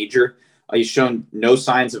 10 in a major. He's shown no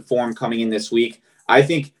signs of form coming in this week. I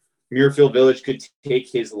think Muirfield Village could take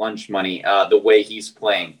his lunch money the way he's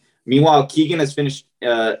playing. Meanwhile, Keegan has finished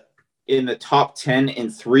in the top 10 in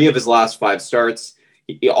 3 of his last 5 starts.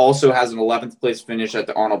 He also has an 11th place finish at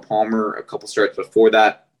the Arnold Palmer a couple starts before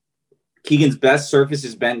that. Keegan's best surface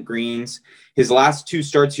is bent greens. His last 2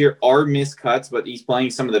 starts here are missed cuts, but he's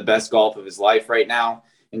playing some of the best golf of his life right now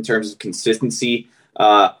in terms of consistency.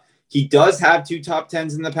 He does have 2 top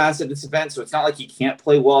 10s in the past at this event, so it's not like he can't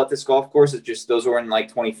play well at this golf course. It's just those were in like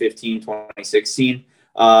 2015, 2016.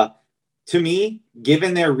 To me,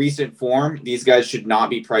 given their recent form, these guys should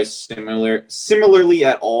not be priced similarly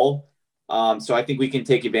at all. So I think we can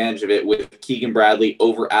take advantage of it with Keegan Bradley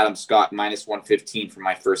over Adam Scott, minus 115 for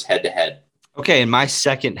my first head-to-head. Okay, and my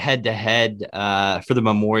second head-to-head for the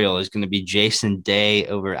Memorial is going to be Jason Day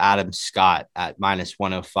over Adam Scott at minus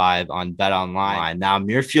 105 on BetOnline. Now,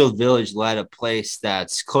 Muirfield Village led a place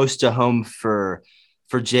that's close to home for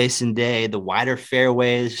Jason Day, the wider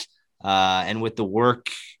fairways, and with the work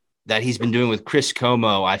that he's been doing with Chris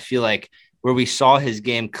Como, I feel like where we saw his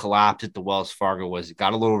game collapse at the Wells Fargo was it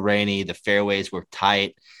got a little rainy, the fairways were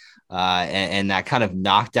tight, and that kind of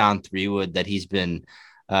knockdown 3-wood that he's been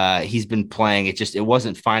playing. It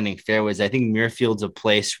wasn't finding fairways. I think Muirfield's a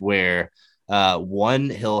place where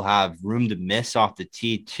one, he'll have room to miss off the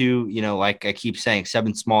tee. 2, like I keep saying,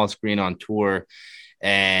 7th smallest green on tour,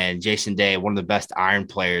 and Jason Day, one of the best iron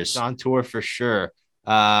players on tour for sure.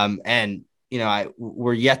 And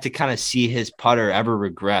we're yet to kind of see his putter ever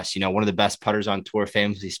regress. One of the best putters on tour,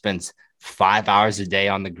 famously spends 5 hours a day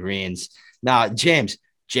on the greens. Now,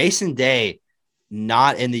 Jason Day,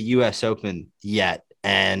 not in the U.S. Open yet.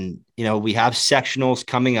 And, we have sectionals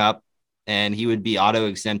coming up and he would be auto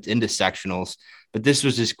exempt into sectionals. But this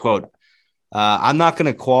was his quote. I'm not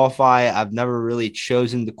going to qualify. I've never really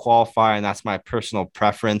chosen to qualify, and that's my personal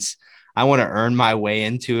preference. I want to earn my way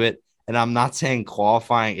into it. And I'm not saying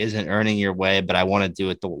qualifying isn't earning your way, but I want to do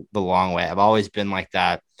it the long way. I've always been like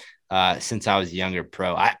that since I was a younger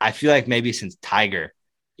pro. I feel like maybe since Tiger,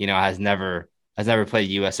 has never played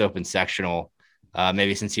a U.S. Open sectional,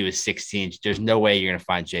 maybe since he was 16. There's no way you're going to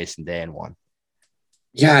find Jason Day in one.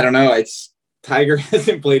 Yeah, I don't know. It's Tiger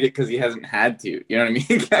hasn't played it because he hasn't had to. You know what I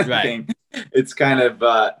mean? Kind of thing. It's kind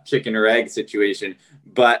of chicken or egg situation.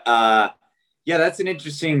 But yeah, that's an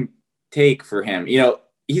interesting take for him.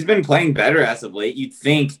 He's been playing better as of late. You'd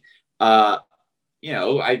think, there's a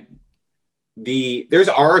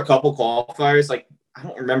couple qualifiers. Like, I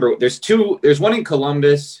don't remember. There's one in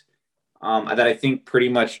Columbus that I think pretty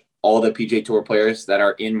much all the PGA Tour players that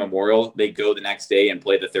are in Memorial, they go the next day and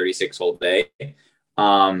play the 36-hole day.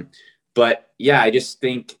 But yeah, I just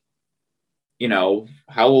think,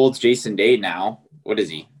 how old's Jason Day now? What is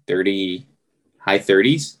he? 30, high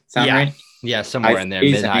 30s? Sound right? Yeah, somewhere in there,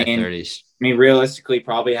 mid-high 30s. I mean, realistically,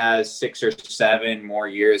 probably has 6 or 7 more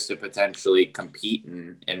years to potentially compete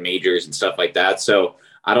in majors and stuff like that. So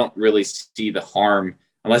I don't really see the harm,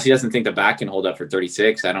 unless he doesn't think the back can hold up for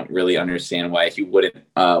 36. I don't really understand why he wouldn't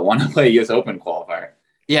want to play a U.S. Open qualifier.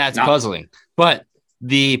 Yeah, it's puzzling. But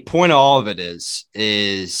the point of all of it is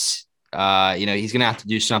he's going to have to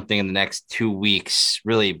do something in the next 2 weeks,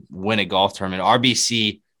 really win a golf tournament.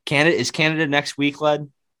 RBC, Canada next week, Led?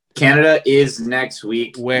 Canada is next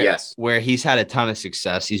week. Where he's had a ton of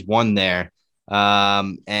success. He's won there.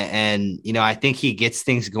 And I think he gets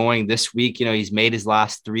things going this week. He's made his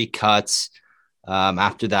last 3 cuts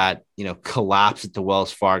after that, collapse at the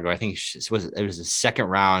Wells Fargo. I think it was a second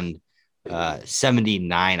round,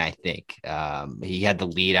 79, I think. He had the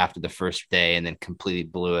lead after the first day and then completely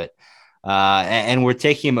blew it. And we're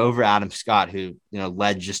taking him over Adam Scott, who,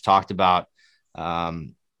 Led just talked about.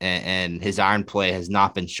 And his iron play has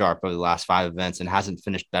not been sharp over the last 5 events and hasn't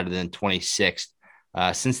finished better than 26th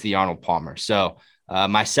since the Arnold Palmer. So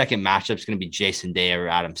my second matchup is going to be Jason Day over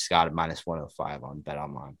Adam Scott at -105 on Bet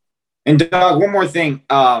Online. And Doug, one more thing.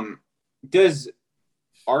 Does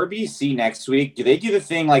RBC next week, do they do the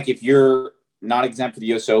thing like if you're not exempt for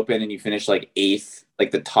the US Open and you finish like 8th,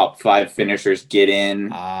 like the top 5 finishers get in?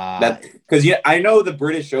 Because I know the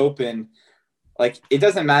British Open, like it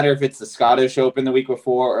doesn't matter if it's the Scottish Open the week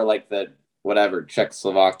before or like the whatever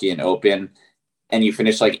Czechoslovakian Open and you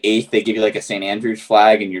finish like 8th, they give you like a St. Andrew's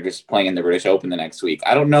flag and you're just playing in the British Open the next week.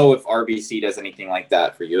 I don't know if RBC does anything like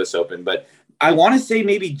that for US Open, but I want to say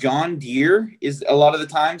maybe John Deere is a lot of the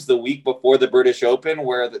times the week before the British Open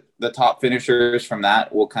where the top finishers from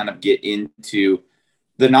that will kind of get into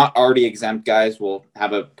the not already exempt guys will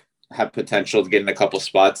have potential to get in a couple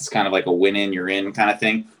spots. It's kind of like a win in, you're in kind of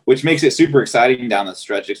thing, which makes it super exciting down the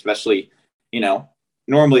stretch, especially,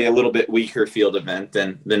 normally a little bit weaker field event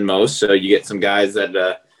than most. So you get some guys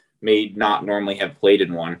that may not normally have played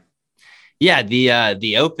in one. Yeah,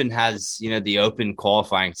 the Open has, the Open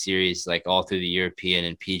qualifying series like all through the European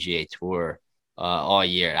and PGA Tour all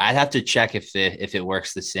year. I'd have to check if it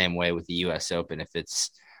works the same way with the US Open, if it's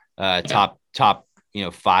top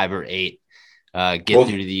 5 or 8 through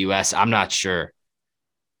to the US. I'm not sure.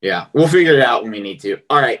 Yeah, we'll figure it out when we need to.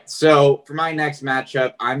 All right, so for my next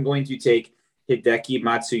matchup, I'm going to take Hideki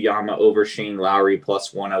Matsuyama over Shane Lowry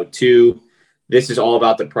 +102. This is all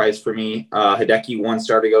about the price for me. Hideki 1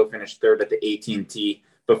 star to go, finished 3rd at the AT&T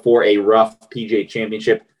before a rough PGA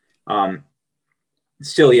Championship.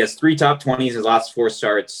 Still, he has 3 top 20s his last 4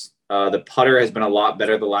 starts. The putter has been a lot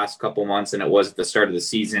better the last couple months than it was at the start of the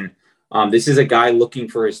season. This is a guy looking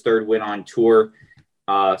for his 3rd win on tour.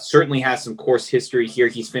 Certainly has some course history here.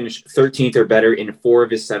 He's finished 13th or better in 4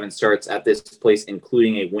 of his 7 starts at this place,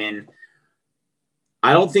 including a win.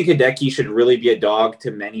 I don't think Hideki should really be a dog to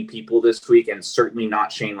many people this week, and certainly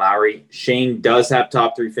not Shane Lowry. Shane does have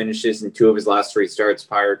top 3 finishes in 2 of his last 3 starts,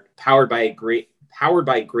 powered by great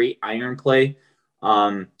iron play.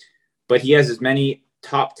 But he has as many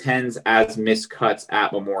top 10s as missed cuts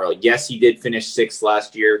at Memorial. Yes, he did finish 6th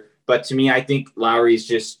last year, but to me, I think Lowry's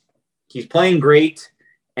he's playing great,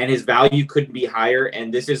 and his value couldn't be higher.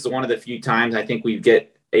 And this is one of the few times I think we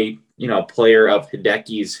get a player of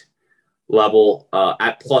Hideki's level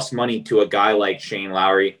at plus money to a guy like Shane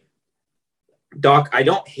Lowry. Doc, I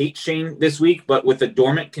don't hate Shane this week, but with the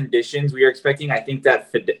dormant conditions we are expecting, I think that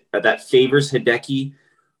favors Hideki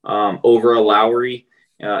over a Lowry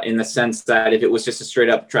in the sense that if it was just a straight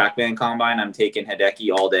up TrackMan combine, I'm taking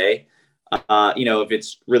Hideki all day. If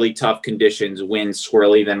it's really tough conditions, wind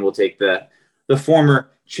swirly, then we'll take the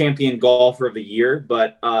former champion golfer of the year.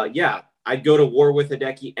 But I'd go to war with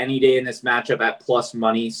Hideki any day in this matchup at plus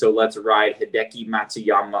money. So let's ride Hideki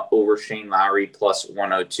Matsuyama over Shane Lowry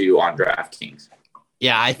 +102 on DraftKings.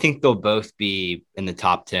 Yeah, I think they'll both be in the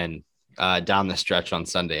top 10 down the stretch on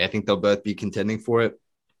Sunday. I think they'll both be contending for it.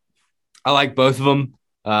 I like both of them.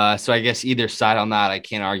 So I guess either side on that I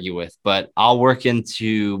can't argue with. But I'll work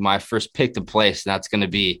into my first pick to place. And that's going to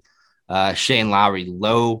be Shane Lowry,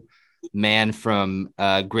 low man from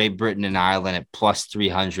Great Britain and Ireland at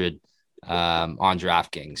 +300. On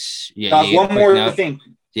DraftKings. One more thing.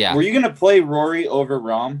 Yeah. Were you going to play Rory over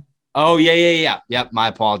Rahm? Oh, yeah. Yep. My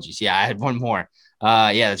apologies. Yeah, I had one more.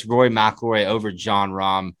 It's Rory McIlroy over John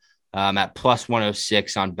Rahm at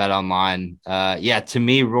 +106 on Bet Online. To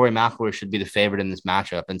me, Rory McIlroy should be the favorite in this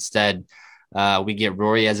matchup. Instead, we get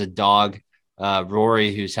Rory as a dog.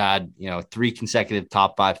 Rory, who's had 3 consecutive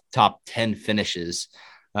top 5, top 10 finishes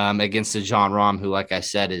against the John Rahm, who, like I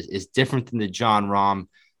said, is different than the John Rahm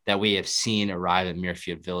that we have seen arrive at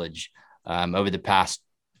Muirfield Village over the past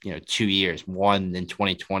 2 years. One in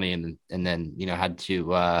 2020, and then had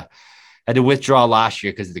to withdraw last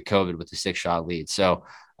year because of the COVID with the 6-shot lead. So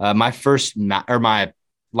my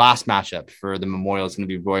last matchup for the Memorial is going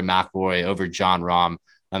to be Rory McIlroy over John Rahm.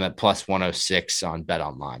 I'm at +106 on Bet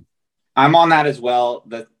Online. I'm on that as well.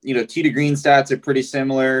 The tee to green stats are pretty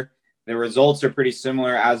similar. The results are pretty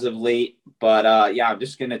similar as of late, but I'm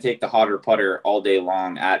just going to take the hotter putter all day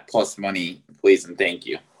long at plus money, please and thank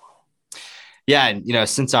you. Yeah, and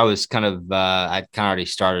since I was I kind of already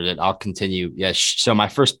started it, I'll continue. Yeah, so my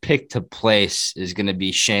first pick to place is going to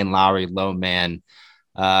be Shane Lowry, low man,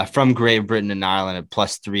 from Great Britain and Ireland at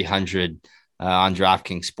 +300 on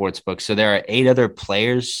DraftKings Sportsbook. So there are 8 other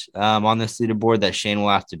players on this leaderboard that Shane will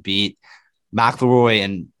have to beat.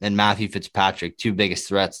 McIlroy and Matthew Fitzpatrick, 2 biggest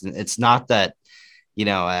threats. And it's not that,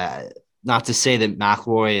 not to say that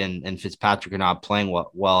McIlroy and Fitzpatrick are not playing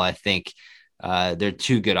well. I think they're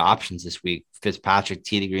two good options this week. Fitzpatrick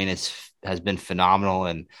tee to green has been phenomenal,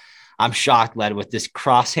 and I'm shocked, led with this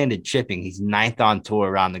cross-handed chipping. He's ninth on tour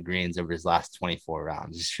around the greens over his last 24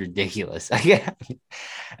 rounds. It's ridiculous.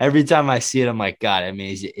 Every time I see it, I'm like, God. I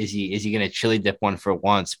mean, is he going to chili dip one for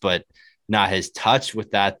once? But not his touch with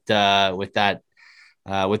the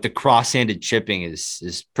cross-handed chipping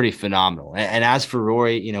is pretty phenomenal. And as for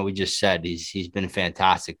Rory, we just said he's been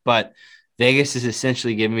fantastic. But Vegas is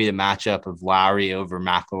essentially giving me the matchup of Lowry over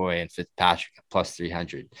McIlroy and Fitzpatrick at plus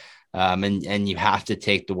 300. And you have to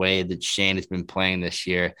take the way that Shane has been playing this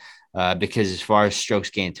year, because as far as strokes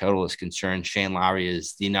gained total is concerned, Shane Lowry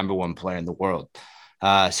is the number one player in the world.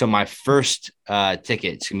 So my first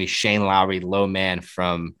ticket is going to be Shane Lowry, low man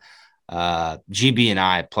from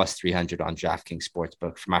GB&I plus 300 on DraftKings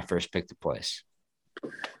Sportsbook for my first pick to place.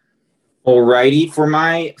 All righty. For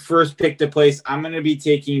my first pick to place, I'm going to be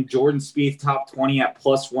taking Jordan Spieth top 20 at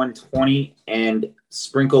plus 120 and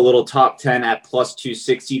sprinkle a little top 10 at plus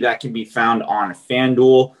 260. That can be found on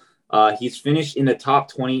FanDuel. He's finished in the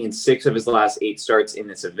top 20 in 6 of his last 8 starts in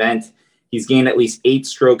this event. He's gained at least 8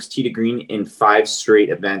 strokes tee to green in 5 straight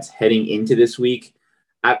events heading into this week.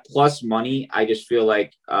 At plus money, I just feel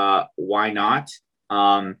like why not?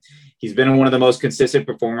 He's been one of the most consistent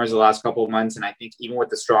performers the last couple of months, and I think even with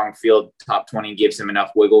the strong field, top 20 gives him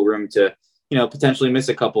enough wiggle room to, potentially miss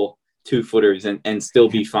a couple 2-footers and still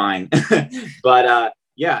be fine. But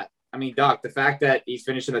yeah, I mean, Doc, the fact that he's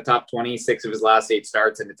finished in the top 26 of his last 8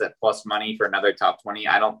 starts and it's at plus money for another top 20,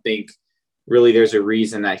 I don't think really there's a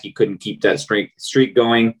reason that he couldn't keep that streak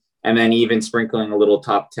going. And then even sprinkling a little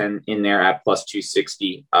top 10 in there at plus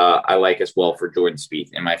 260, I like as well for Jordan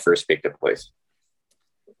Spieth in my first pick to place.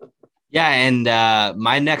 Yeah, and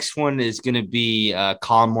my next one is going to be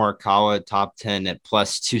Colin Morikawa, top 10 at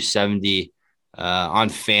plus 270 on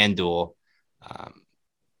FanDuel.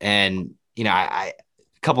 And, a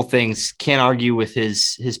couple things. Can't argue with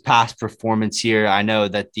his past performance here. I know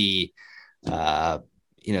that the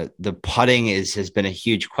putting has been a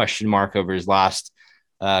huge question mark over his last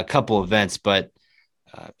couple events, but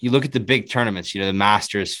you look at the big tournaments, the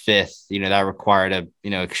Masters 5th, that required a,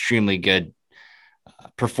 extremely good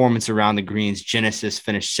performance around the greens. Genesis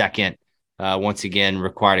finished 2nd, once again,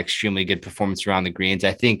 required extremely good performance around the greens.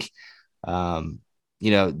 I think,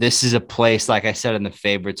 this is a place, like I said, in the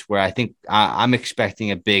favorites where I think I'm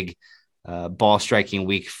expecting a big ball striking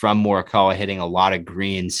week from Morikawa hitting a lot of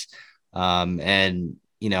greens. And,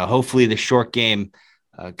 hopefully the short game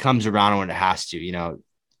comes around when it has to,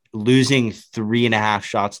 losing 3.5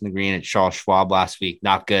 shots in the green at Charles Schwab last week,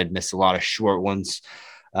 not good. Missed a lot of short ones,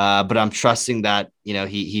 but I'm trusting that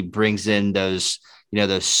he brings in those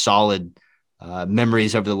solid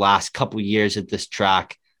memories over the last couple of years at this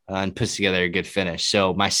track and puts together a good finish.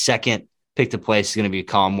 So my second pick to place is going to be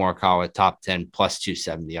Colin Morikawa, top 10 plus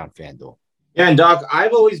 270 on FanDuel. Yeah, and Doc,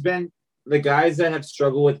 I've always been the guys that have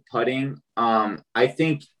struggled with putting. I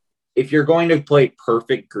think if you're going to play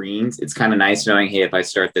perfect greens, it's kind of nice knowing, hey, if I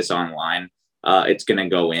start this online, it's going to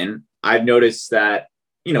go in. I've noticed that,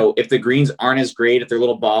 if the greens aren't as great, if they're a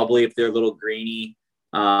little bobbly, if they're a little greeny,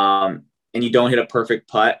 and you don't hit a perfect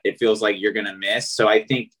putt, it feels like you're going to miss. So I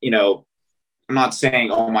think, I'm not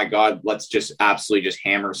saying, oh my God, let's just absolutely just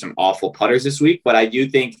hammer some awful putters this week. But I do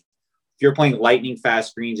think if you're playing lightning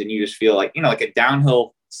fast greens and you just feel like, like a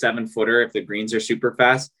downhill 7-footer, if the greens are super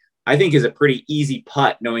fast, I think is a pretty easy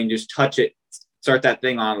putt, knowing just touch it, start that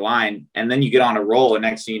thing online, and then you get on a roll. And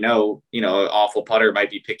next thing you know, an awful putter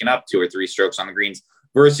might be picking up 2 or 3 strokes on the greens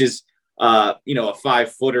versus, a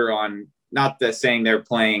 5-footer on, not the saying they're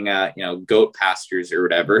playing, goat pastures or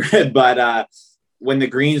whatever, but when the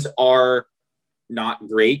greens are not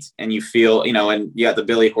great and you feel, and you got the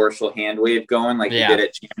Billy Horschel hand wave going like you did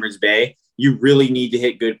at Chambers Bay, you really need to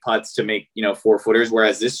hit good putts to make, 4-footers.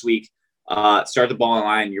 Whereas this week, start the ball in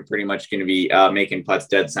line, you're pretty much going to be making putts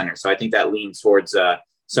dead center. So I think that leans towards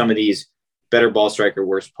some of these better ball striker,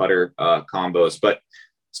 worse putter combos. But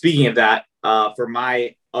speaking of that, for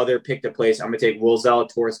my other pick to place, I'm going to take Will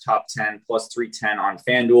Zalatoris top 10 plus 310 on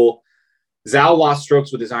FanDuel. Zal lost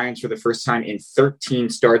strokes with his irons for the first time in 13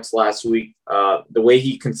 starts last week. The way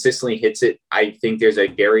he consistently hits it, I think there's a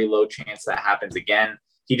very low chance that happens again.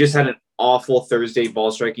 He just had an awful Thursday ball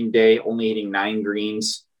striking day, only hitting 9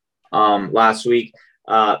 greens last week.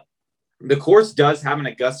 The course does have an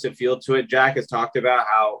Augusta feel to it. Jack has talked about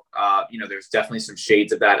how, there's definitely some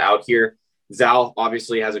shades of that out here. Zal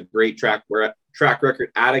obviously has a great track record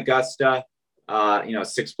at Augusta,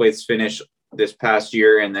 6th place finish this past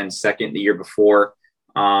year and then 2nd the year before.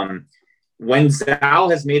 when Zal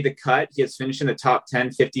has made the cut, he has finished in the top 10,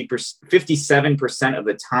 57% of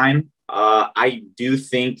the time. I do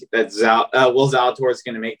think that Will Zalatoris is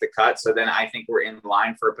going to make the cut. So then I think we're in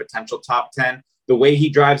line for a potential top 10. The way he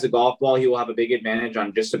drives the golf ball, he will have a big advantage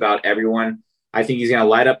on just about everyone. I think he's going to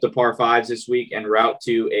light up the par fives this week and route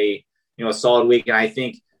to a solid week. And I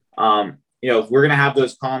think, if we're going to have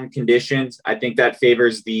those calm conditions, I think that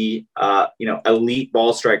favors the, elite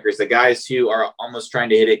ball strikers, the guys who are almost trying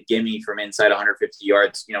to hit it gimme from inside 150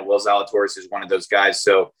 yards. Will Zalatoris is one of those guys.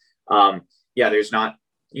 So, there's not,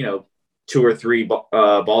 2 or 3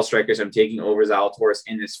 ball strikers I'm taking over Zalatoris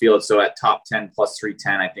in this field. So at top 10 plus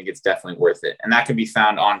 310, I think it's definitely worth it. And that can be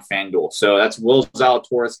found on FanDuel. So that's Will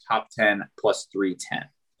Zalatoris, top 10 plus 310.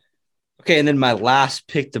 Okay, and then my last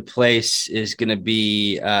pick to place is going to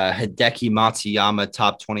be Hideki Matsuyama,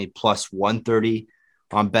 top 20 plus 130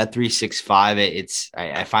 on Bet365.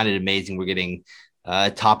 I find it amazing we're getting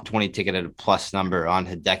a top 20 ticket at a plus number on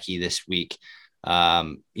Hideki this week.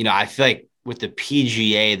 I feel like with the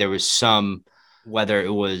PGA, there was some, whether it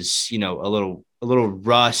was, a little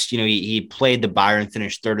rust, he played the Byron,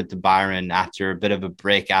 finished third at the Byron after a bit of a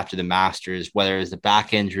break after the Masters, whether it was the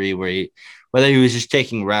back injury whether he was just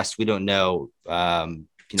taking rest, we don't know.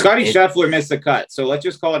 Scotty Scheffler missed the cut. So let's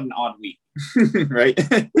just call it an odd week, right?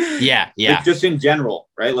 Yeah. Just in general,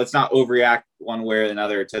 right? Let's not overreact one way or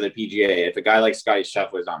another to the PGA. If a guy like Scotty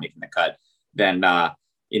Scheffler is not making the cut, then,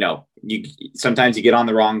 sometimes you get on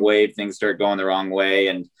the wrong wave, things start going the wrong way.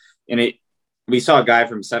 And we saw a guy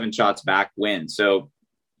from 7 shots back win. So,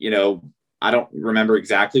 I don't remember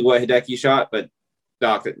exactly what Hideki shot, but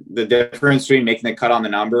Doc, the difference between making the cut on the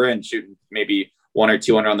number and shooting maybe 1 or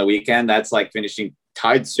 2 under on the weekend, that's like finishing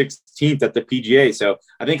tied 16th at the PGA. So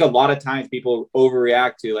I think a lot of times people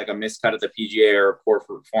overreact to like a miscut at the PGA or a poor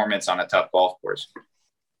performance on a tough golf course.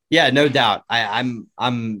 Yeah, no doubt. I'm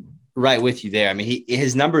right with you there. I mean,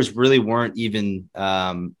 his numbers really weren't even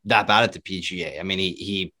that bad at the PGA. I mean,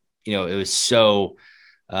 he it was so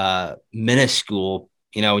minuscule.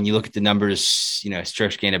 When you look at the numbers,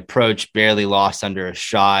 strokes gained approach, barely lost under a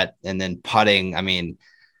shot, and then putting, I mean,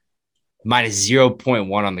 minus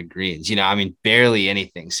 0.1 on the greens, barely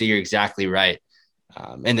anything. So you're exactly right.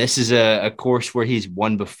 And this is a course where he's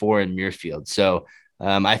won before in Muirfield. So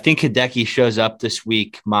I think Hideki shows up this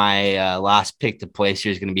week. My last pick to place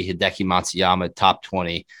here is going to be Hideki Matsuyama, top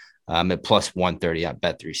 20 at plus 130 at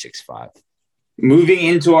Bet365. Moving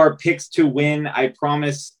into our picks to win, I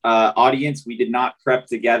promise, audience, we did not prep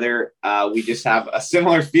together. We just have a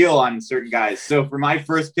similar feel on certain guys. So for my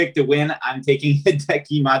first pick to win, I'm taking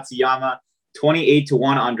Hideki Matsuyama, 28-1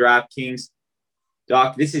 on DraftKings.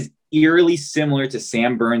 Doc, this is eerily similar to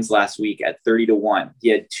Sam Burns last week at 30-1. He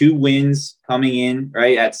had 2 wins coming in,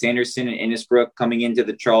 right, at Sanderson and Innisbrook, coming into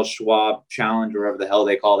the Charles Schwab Challenge, or whatever the hell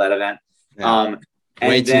they call that event. Yeah.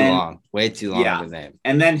 Way too long of a name.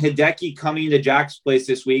 And then Hideki coming to Jack's place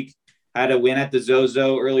this week, had a win at the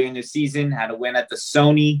Zozo earlier in the season, had a win at the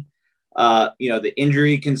Sony. The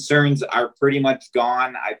injury concerns are pretty much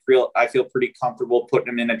gone. I feel pretty comfortable putting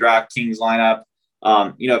him in a DraftKings lineup.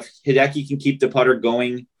 If Hideki can keep the putter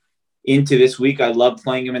going into this week, I love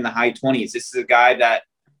playing him in the high 20s. This is a guy that,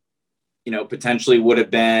 potentially would have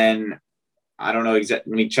been, I don't know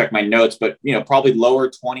exactly, let me check my notes, but, probably lower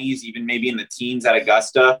 20s, even maybe in the teens at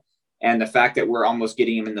Augusta. And the fact that we're almost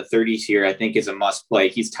getting him in the 30s here, I think is a must play.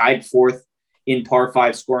 He's tied 4th in par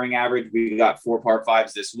 5 scoring average. We got 4 par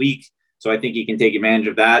 5s this week, so I think he can take advantage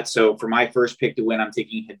of that. So for my first pick to win, I'm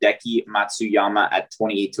taking Hideki Matsuyama at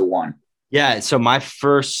 28-1. Yeah. So my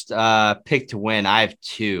first pick to win, I have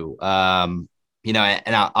 2, and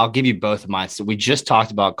I'll give you both of mine. So we just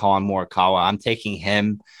talked about Colin Morikawa. I'm taking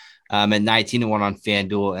him at 19-1 on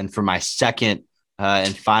FanDuel. And for my second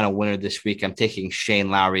and final winner this week, I'm taking Shane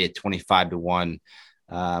Lowry at 25-1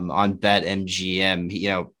 on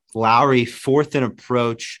BetMGM. Lowry 4th in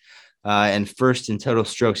approach and 1st in total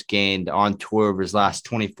strokes gained on tour over his last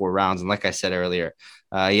 24 rounds. And like I said earlier,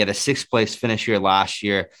 he had a 6th place finish here last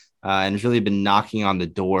year and has really been knocking on the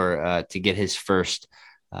door to get his first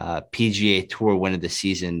PGA Tour win of the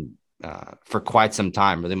season for quite some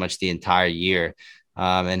time, really much the entire year.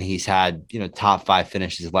 And he's had, top 5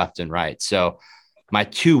 finishes left and right. So my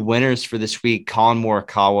 2 winners for this week, Colin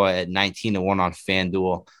Morikawa at 19-1 on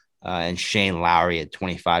FanDuel and Shane Lowry at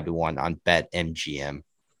 25-1 on BetMGM.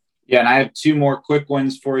 Yeah, and I have 2 more quick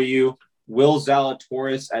ones for you. Will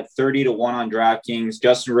Zalatoris at 30-1 on DraftKings.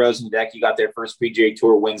 Justin Rose and Hideki got their first PGA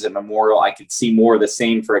Tour wins at Memorial. I could see more of the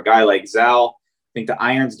same for a guy like Zal. I think the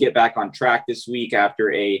irons get back on track this week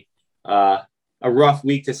after a rough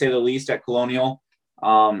week, to say the least, at Colonial.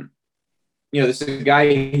 This is a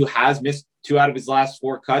guy who has missed 2 out of his last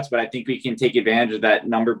 4 cuts, but I think we can take advantage of that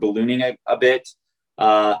number ballooning a bit.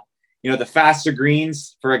 The faster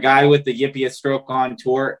greens for a guy with the yippiest stroke on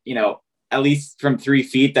tour, at least from 3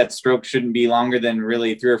 feet, that stroke shouldn't be longer than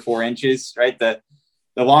really 3 or 4 inches, right? The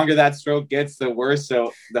longer that stroke gets, the worse.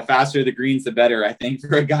 So the faster the greens, the better, I think,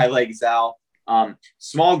 for a guy like Zal.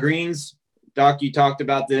 Small greens, Doc, you talked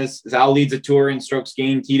about this. Zal leads a tour in strokes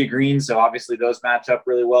gained tee to green, so obviously those match up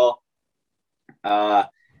really well.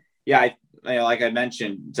 Like I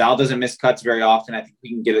mentioned, Zal doesn't miss cuts very often. I think we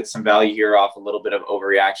can get it some value here off a little bit of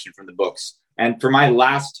overreaction from the books. And for my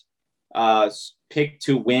last pick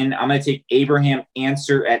to win, I'm going to take Abraham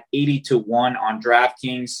Answer at 80-1 on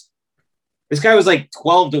DraftKings. This guy was like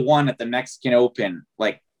 12-1 at the Mexican Open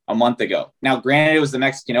like a month ago. Now, granted, it was the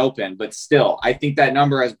Mexican Open, but still, I think that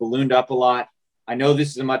number has ballooned up a lot. I know this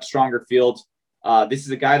is a much stronger field. This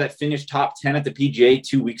is a guy that finished top 10 at the PGA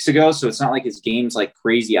 2 weeks ago, so it's not like his game's like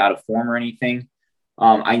crazy out of form or anything.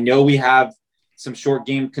 I know we have some short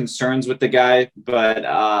game concerns with the guy,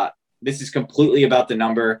 but this is completely about the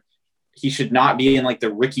number. He should not be in like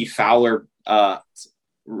the Ricky Fowler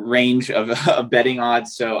range of betting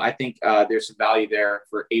odds. So I think there's some value there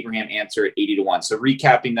for Abraham Answer at 80-1. So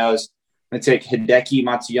recapping those, I'm going to take Hideki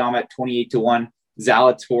Matsuyama at 28-1,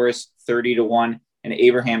 Zalatoris 30-1, and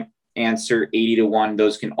Abraham Answer 80-1.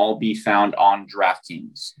 Those can all be found on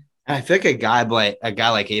DraftKings. I think a guy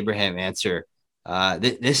like Abraham Answer,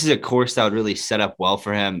 this is a course that would really set up well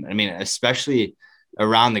for him. I mean, especially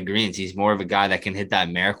around the greens. He's more of a guy that can hit that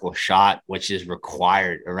miracle shot, which is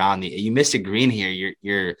required around you miss a green here,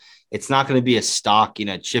 it's not going to be a stock,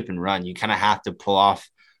 chip and run. You kind of have to pull off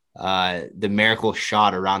the miracle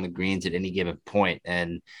shot around the greens at any given point.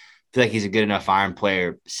 And I feel like he's a good enough iron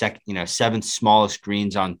player. 7th smallest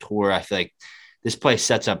greens on tour. I feel like this place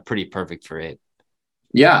sets up pretty perfect for it.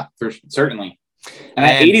 Yeah, certainly. And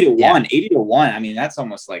at 80-1, I mean, that's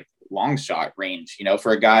almost like long shot range,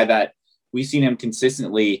 for a guy that we've seen him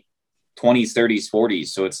consistently 20s, 30s, 40s.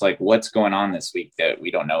 So it's like, what's going on this week that we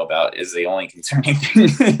don't know about is the only concerning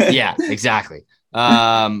thing. Yeah, exactly.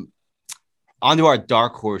 On to our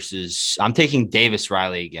dark horses. I'm taking Davis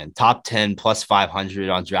Riley again, top 10 plus 500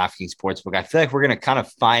 on DraftKings Sportsbook. I feel like we're going to kind of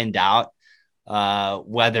find out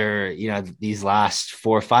whether, these last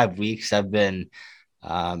 4 or 5 weeks have been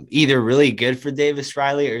either really good for Davis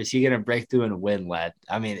Riley or is he going to break through and win lead?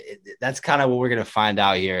 I mean, that's kind of what we're going to find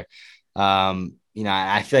out here.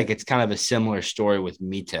 I feel like it's kind of a similar story with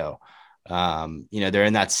Mito. They're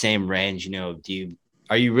in that same range. Can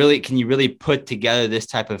you really put together this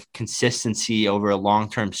type of consistency over a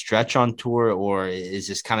long-term stretch on tour, or is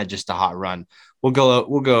this kind of just a hot run? We'll go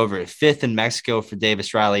over it. 5th in Mexico for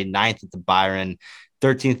Davis Riley, 9th at the Byron,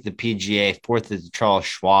 13th at the PGA, 4th at the Charles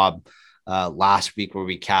Schwab last week where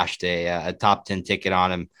we cashed a top 10 ticket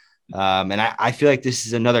on him. And I feel like this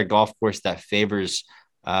is another golf course that favors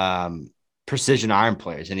precision iron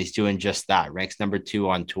players, and he's doing just that. Ranks number 2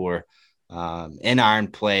 on tour in iron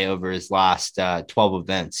play over his last 12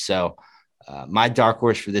 events. So my dark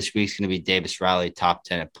horse for this week is going to be Davis Riley, top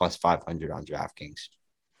 10 at plus 500 on DraftKings.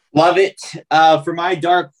 Love it. For my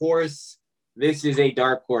dark horse, this is a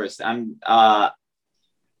dark horse.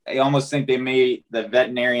 I almost think the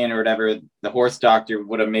veterinarian or whatever, the horse doctor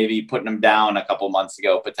would have maybe put him down a couple months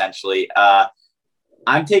ago, potentially.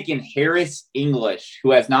 I'm taking Harris English, who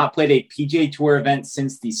has not played a PGA Tour event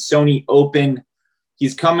since the Sony Open.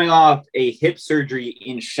 He's coming off a hip surgery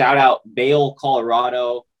in Vail,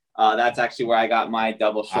 Colorado. That's actually where I got my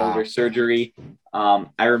double shoulder surgery.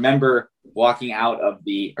 I remember walking out of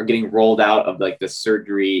getting rolled out of like the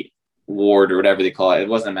surgery ward or whatever they call it. It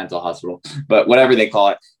wasn't a mental hospital, but whatever they call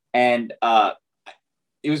it. And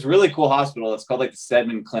it was a really cool hospital. It's called like the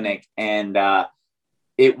Stedman Clinic. And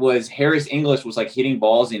it was Harris English was like hitting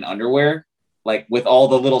balls in underwear, like with all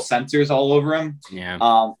the little sensors all over him.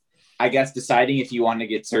 Yeah. I guess deciding if you wanted to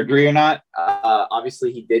get surgery or not.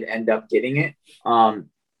 Obviously he did end up getting it.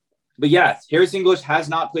 But yeah, Harris English has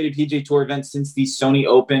not played a PGA Tour event since the Sony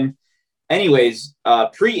Open. Anyways,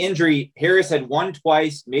 pre-injury, Harris had won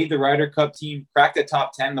twice, made the Ryder Cup team, cracked the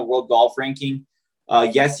top 10 in the world golf ranking.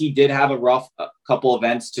 Yes, he did have a rough couple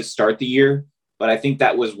events to start the year, but I think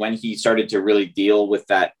that was when he started to really deal with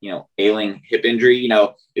that, ailing hip injury.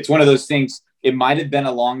 It's one of those things. It might have been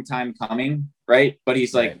a long time coming, right? But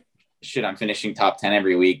he's like, shit, I'm finishing top 10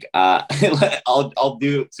 every week. I'll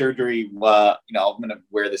do surgery. I'm going to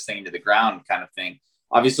wear this thing to the ground kind of thing.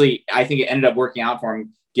 Obviously, I think it ended up working out for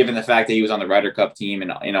him, given the fact that he was on the Ryder Cup team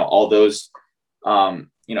and, all those,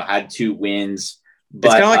 had 2 wins. But,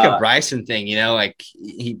 it's kind of like a Bryson thing, like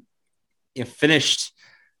he finished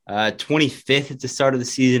 25th at the start of the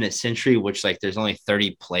season at Century, which like there's only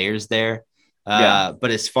 30 players there. Yeah.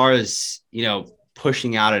 But as far as,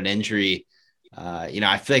 pushing out an injury,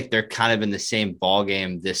 I feel like they're kind of in the same ball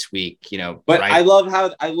game this week, But right? I love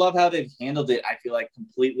how they've handled it. I feel like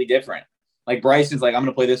completely different. Like Bryson's like, I'm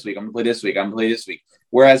gonna play this week. I'm gonna play this week. I'm gonna play this week.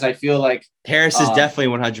 Whereas I feel like Harris is definitely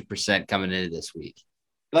 100% coming into this week.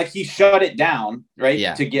 Like he shut it down, right?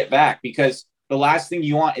 Yeah. To get back, because the last thing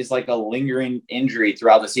you want is like a lingering injury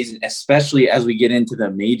throughout the season, especially as we get into the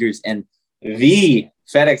majors and the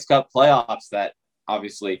FedEx Cup playoffs that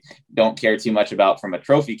obviously don't care too much about from a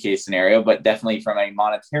trophy case scenario, but definitely from a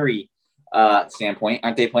monetary standpoint.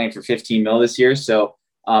 Aren't they playing for 15 mil this year? So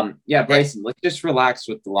yeah, Bryson, let's just relax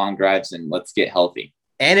with the long drives and let's get healthy.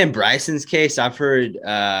 And in Bryson's case, I've heard,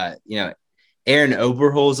 Aaron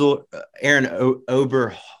Oberholzer,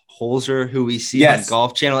 who we see on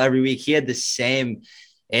Golf Channel every week, he had the same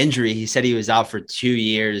injury. He said he was out for 2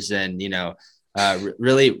 years, and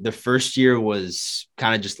really the first year was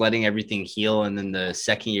kind of just letting everything heal, and then the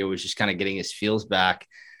second year was just kind of getting his feels back.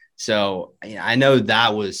 So I know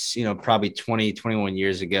that was probably 20, 21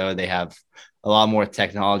 years ago. They have a lot more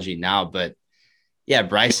technology now, but yeah,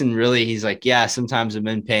 Bryson really, he's like, yeah, sometimes I'm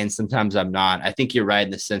in pain, sometimes I'm not. I think you're right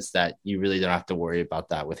in the sense that you really don't have to worry about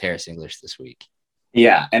that with Harris English this week.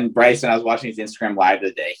 Yeah. And Bryson, I was watching his Instagram live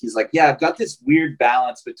today. He's like, yeah, I've got this weird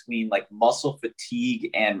balance between like muscle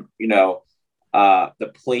fatigue and,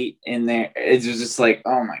 the plate in there. It's just like,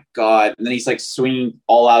 oh my God. And then he's like swinging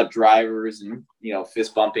all out drivers and,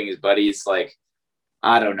 fist bumping his buddies. Like,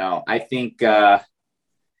 I don't know. I think,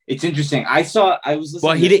 it's interesting. I was listening.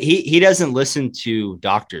 Well, he doesn't listen to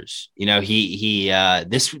doctors.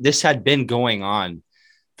 This had been going on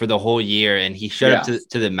for the whole year, and he showed up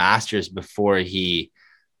to the Masters before he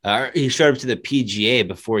showed up to the PGA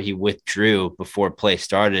before he withdrew before play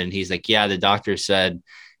started. And he's like, yeah, the doctor said,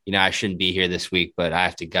 I shouldn't be here this week, but I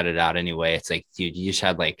have to gut it out anyway. It's like, dude, you just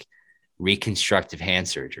had like reconstructive hand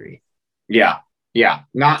surgery. Yeah. Yeah.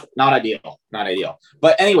 Not ideal. Not ideal.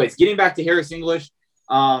 But anyways, getting back to Harris English,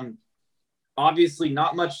 obviously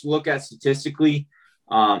not much to look at statistically.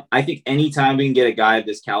 I think anytime we can get a guy of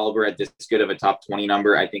this caliber at this good of a top 20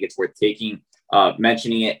 number, I think it's worth taking.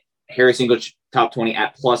 Mentioning it, Harris English top 20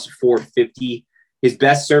 at plus 450. His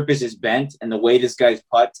best surface is bent, and the way this guy's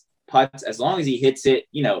puts, as long as he hits it,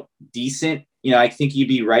 decent, I think he'd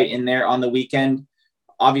be right in there on the weekend.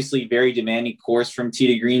 Obviously, very demanding course from tee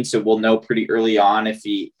to green, so we'll know pretty early on if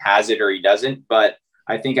he has it or he doesn't. But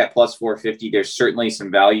I think at plus 450, there's certainly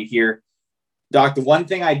some value here. Doc, the one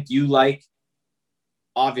thing I do like,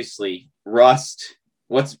 obviously, rust.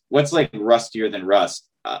 What's like rustier than rust?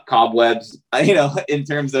 Cobwebs, in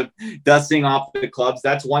terms of dusting off the clubs.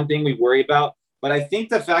 That's one thing we worry about. But I think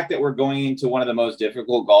the fact that we're going into one of the most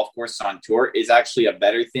difficult golf courses on tour is actually a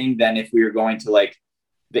better thing than if we were going to like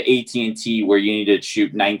the AT&T where you need to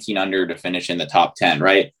shoot 19 under to finish in the top 10,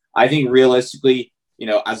 right? I think realistically,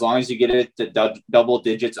 as long as you get it to double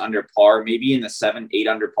digits under par, maybe in the 7-8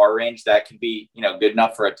 under par range, that could be, good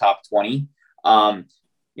enough for a top 20.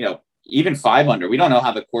 Even 5 under. We don't know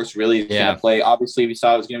how the course really is going to play. Obviously, we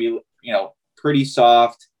saw it was going to be, pretty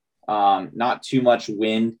soft, not too much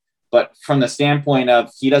wind. But from the standpoint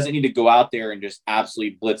of he doesn't need to go out there and just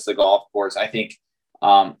absolutely blitz the golf course, I think,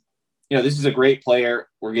 this is a great player.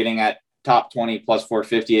 We're getting at top 20 plus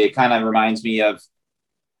 450. It kind of reminds me of,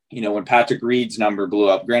 when Patrick Reed's number blew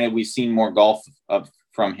up. Granted, we've seen more golf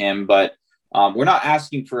from him, but we're not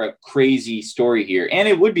asking for a crazy story here. And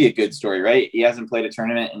it would be a good story, right? He hasn't played a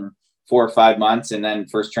tournament in 4 or 5 months, and then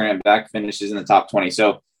first tournament back finishes in the top 20.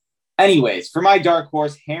 So anyways, for my dark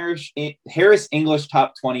horse, Harris English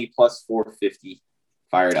top 20 plus 450.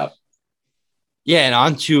 Fired up. Yeah, and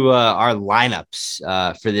on to our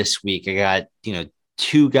lineups for this week. I got,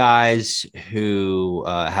 2 guys who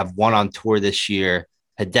have won on tour this year.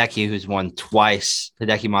 Hideki, who's won twice.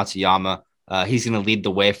 Hideki Matsuyama. He's going to lead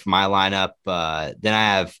the way for my lineup. Then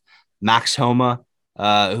I have Max Homa,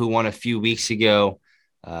 who won a few weeks ago.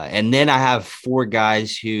 And then I have 4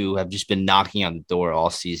 guys who have just been knocking on the door all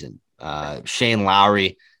season. Shane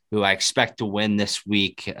Lowry, who I expect to win this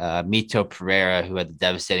week. Mito Pereira, who had the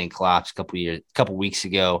devastating collapse a couple weeks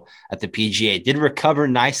ago at the PGA. Did recover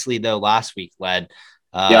nicely, though, last week, led.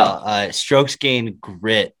 Strokes gained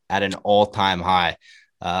grit at an all-time high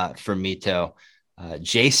for Mito.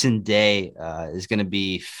 Jason Day is going to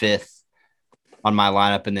be 5th on my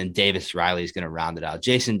lineup, and then Davis Riley is going to round it out.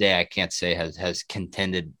 Jason Day, I can't say has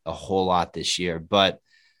contended a whole lot this year, but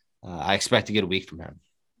I expect a good week from him.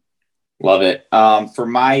 Love it. For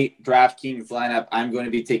my DraftKings lineup, I'm going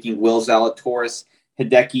to be taking Will Zalatoris,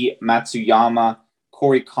 Hideki Matsuyama,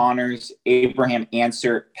 Corey Connors, Abraham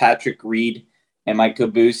Answer, Patrick Reed, and my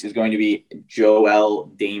caboose is going to be Joel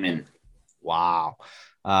Damon. Wow.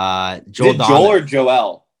 Is it Joel or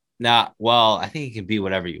Joel? Nah, well, I think it can be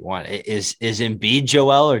whatever you want. Is Embiid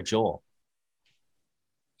Joel or Joel?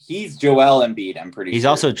 He's Joel Embiid, I'm pretty He's sure.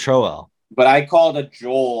 also Troel. But I called a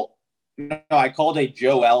Joel. No, I called a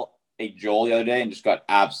Joel the other day and just got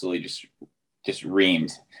absolutely just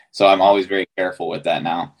reamed. So I'm always very careful with that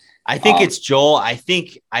now. I think it's Joel. I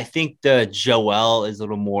think the Joel is a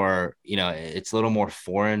little more, it's a little more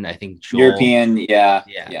foreign. I think Joel. European, yeah.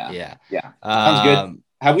 Sounds good.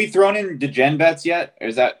 Have we thrown in Degen bets yet? Or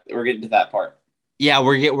is that we're getting to that part? Yeah,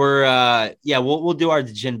 we'll do our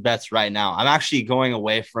Degen bets right now. I'm actually going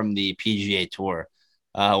away from the PGA Tour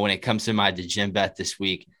when it comes to my Degen bet this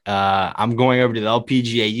week. I'm going over to the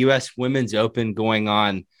LPGA US Women's Open going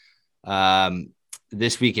on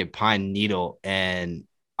this week at Pine Needle, and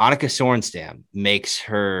Annika Sorenstam makes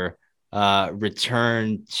her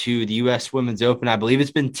return to the U.S. Women's Open. I believe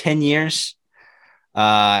it's been 10 years.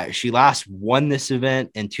 She last won this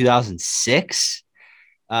event in 2006,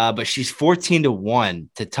 but she's 14-1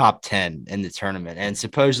 to top 10 in the tournament. And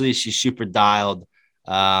supposedly she's super dialed.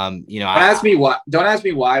 Don't ask me why,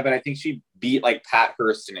 but I think she beat like Pat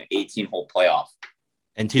Hurst in an 18-hole playoff.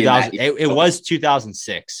 In 2000, it was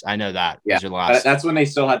 2006. I know that. Yeah, that's when they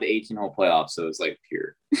still had the 18-hole playoff, so it's like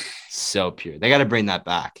pure. So pure. They got to bring that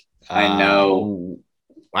back. I know.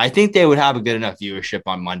 I think they would have a good enough viewership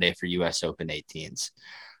on Monday for U.S. Open 18s.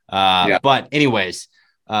 But anyways,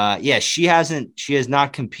 she has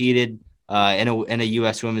not competed in a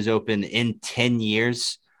U.S. Women's Open in 10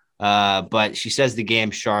 years. But she says the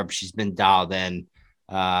game's sharp. She's been dialed in.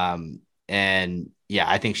 And yeah,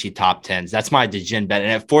 I think she top 10s. That's my Degen bet.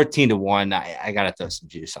 And at 14-1, I got to throw some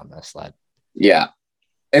juice on this sled. Yeah.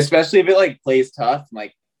 Especially if it like plays tough,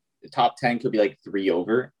 like the top 10 could be like 3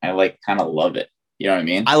 over. I like kind of love it. You know what I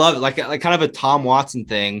mean? I love it. Like kind of a Tom Watson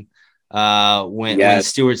thing when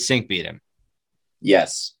Stuart Sink beat him.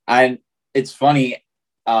 Yes. It's funny.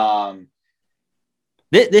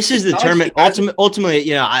 This is the tournament.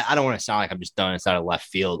 Ultimately, I don't want to sound like I'm just throwing this out of left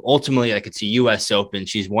field. Ultimately, like it's a U.S. Open.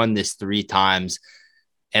 She's won this 3 times.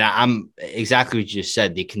 And I'm exactly what you just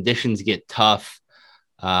said. The conditions get tough.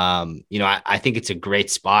 I think it's a great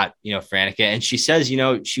spot, for Annika. And she says,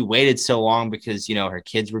 she waited so long because, her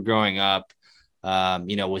kids were growing up,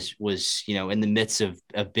 was in the midst of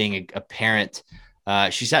being a parent.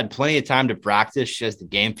 She's had plenty of time to practice. She says the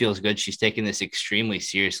game feels good. She's taking this extremely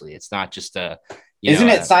seriously. It's not just Isn't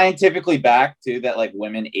it scientifically backed too that like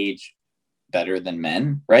women age better than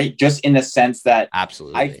men, right? Just in the sense that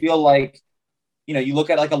absolutely, I feel like, you look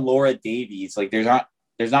at like a Laura Davies, like there's not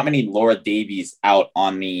many Laura Davies out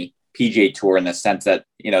on the PGA Tour in the sense that,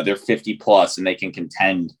 they're 50 plus and they can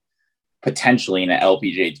contend potentially in an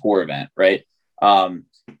LPGA Tour event, right?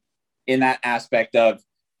 In that aspect of,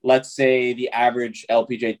 let's say the average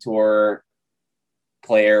LPGA Tour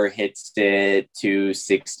player hits it to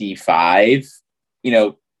 65,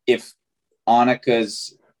 if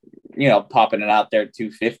Annika's, popping it out there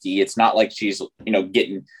 250, it's not like she's,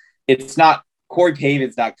 it's not Corey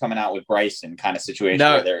Pavin's not coming out with Bryson kind of situation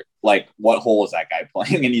where they're like, what hole is that guy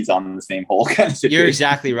playing? And he's on the same hole kind of situation. You're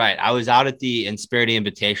exactly right. I was out at the Insperity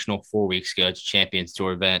Invitational 4 weeks ago. It's a Champions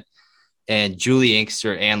Tour event. And Julie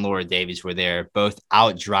Inkster and Laura Davies were there, both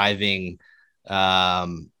out driving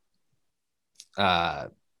David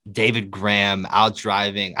Graham, out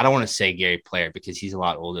driving. I don't want to say Gary Player because he's a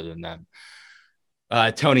lot older than them.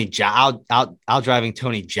 Out driving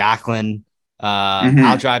Tony Jacklin,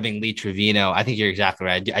 out driving Lee Trevino. I think you're exactly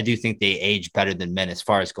right. I do think they age better than men as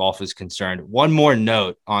far as golf is concerned. One more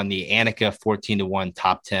note on the Annika 14-1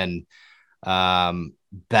 top 10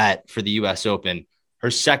 bet for the U.S. Open. Her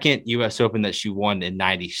second U.S. Open that she won in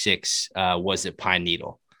 96 was at Pine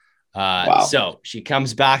Needle. Wow. So she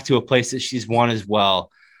comes back to a place that she's won as well.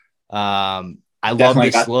 I love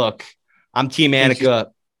this look. I'm Team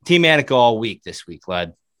Annika. Team Annika all week this week,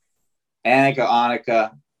 Led.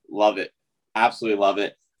 Annika, love it. Absolutely love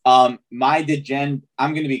it. My Degen,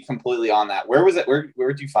 I'm going to be completely on that. Where was it? Where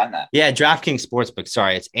did you find that? Yeah, DraftKings Sportsbook.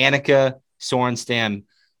 Sorry, it's Annika Sorenstam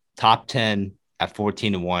top 10 at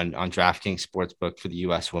 14-1 on DraftKings Sportsbook for the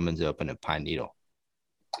U.S. Women's Open at Pine Needle.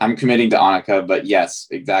 I'm committing to Annika, but yes,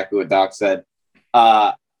 exactly what Doc said.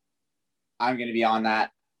 I'm going to be on that.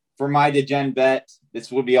 For my Degen bet,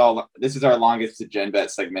 this is our longest Degen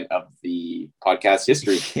bet segment of the podcast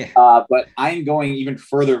history. Yeah. But I am going even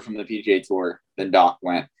further from the PGA Tour than Doc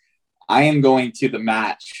went. I am going to the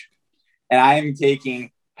match, and I am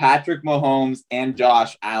taking Patrick Mahomes and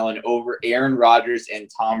Josh Allen over Aaron Rodgers and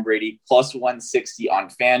Tom Brady plus 160 on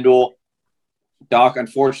FanDuel. Doc,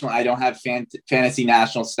 unfortunately, I don't have fantasy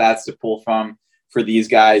national stats to pull from for these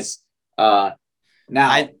guys.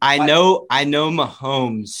 Now I know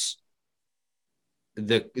Mahomes,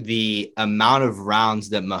 the amount of rounds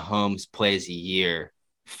that Mahomes plays a year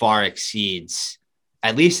far exceeds,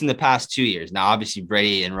 at least in the past 2 years. Now, obviously,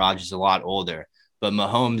 Brady and Rodgers are a lot older, but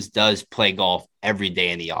Mahomes does play golf every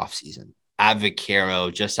day in the offseason at Vaquero,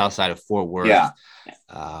 just outside of Fort Worth. Yeah.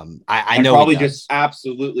 I and know probably just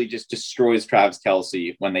absolutely just destroys Travis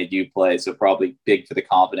Kelce when they do play. So probably big for the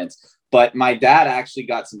confidence. But my dad actually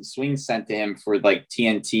got some swings sent to him for like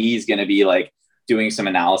TNT is going to be like doing some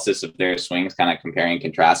analysis of their swings, kind of comparing and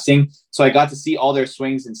contrasting. So I got to see all their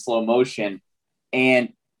swings in slow motion.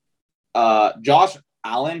 And Josh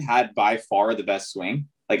Allen had by far the best swing,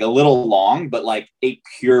 like a little long, but like a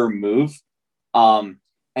pure move.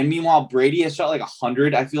 And meanwhile, Brady has shot like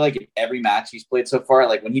 100. I feel like in every match he's played so far,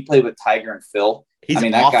 like when he played with Tiger and Phil, he's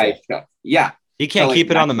awful. That guy, yeah, he can't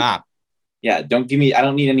keep it on the map. Yeah, I don't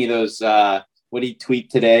need any of those. What did he tweet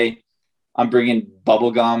today? I'm bringing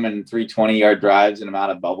bubble gum and 320-yard drives and I'm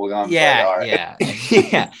out of bubble gum. Yeah, like,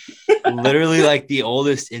 yeah. Literally like the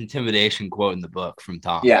oldest intimidation quote in the book from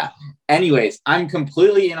Tom. Yeah. Anyways, I'm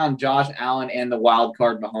completely in on Josh Allen and the wild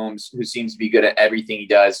card Mahomes, who seems to be good at everything he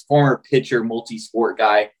does. Former pitcher, multi-sport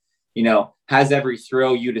guy, has every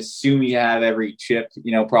throw. You'd assume you have every chip,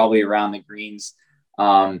 probably around the greens.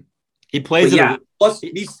 He plays plus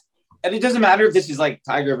these, and it doesn't matter if this is like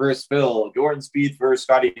Tiger versus Phil, Jordan Spieth versus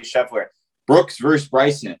Scotty Scheffler, Brooks versus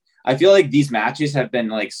Bryson. I feel like these matches have been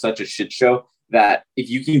like such a shit show that if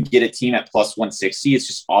you can get a team at plus 160, it's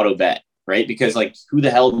just auto bet, right? Because like who the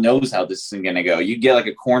hell knows how this is going to go? You get like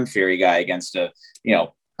a Corn Ferry guy against a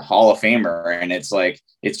Hall of Famer, and it's like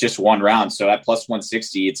it's just one round. So at plus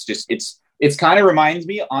 160, it's kind of reminds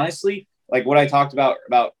me honestly like what I talked about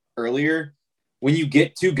earlier. When you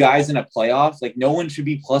get two guys in a playoff, like no one should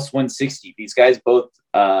be plus 160. These guys both,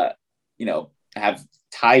 have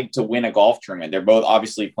tied to win a golf tournament. They're both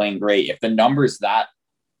obviously playing great. If the number's that,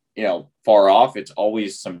 far off, it's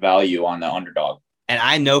always some value on the underdog. And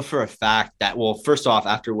I know for a fact that, well, first off,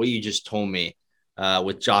 after what you just told me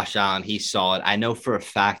with Josh Allen, he's solid. I know for a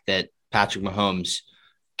fact that Patrick Mahomes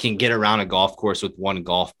can get around a golf course with one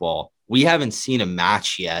golf ball. We haven't seen a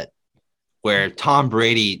match yet where Tom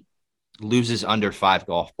Brady loses under 5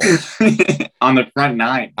 golf balls on the front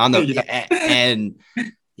 9 and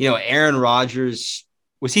Aaron Rodgers,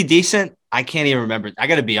 was he decent? I can't even remember. I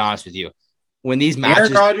got to be honest with you. When these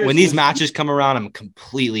matches come around, I'm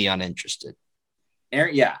completely uninterested.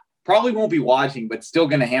 Aaron, probably won't be watching, but still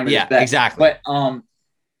going to hammer his bet. Exactly. But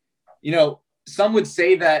some would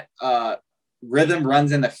say that rhythm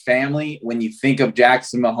runs in the family when you think of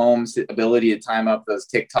Jackson Mahomes' ability to time up those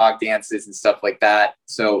TikTok dances and stuff like that.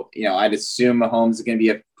 So, I'd assume Mahomes is going to be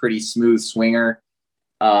a pretty smooth swinger.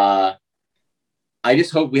 I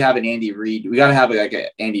just hope we have an Andy Reid. We got to have like an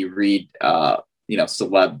Andy Reid,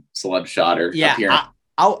 celeb shotter. Yeah.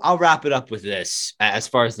 I'll wrap it up with this. As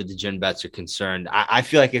far as the Degen bets are concerned, I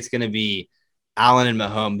feel like it's going to be Allen and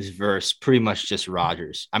Mahomes versus pretty much just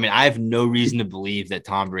Rodgers. I mean, I have no reason to believe that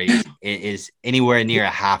Tom Brady is anywhere near a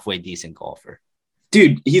halfway decent golfer.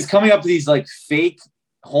 Dude, he's coming up with these like fake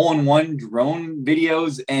hole-in-one drone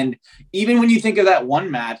videos. And even when you think of that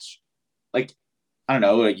one match, like, I don't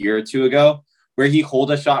know, a year or two ago, where he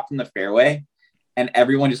holed a shot from the fairway and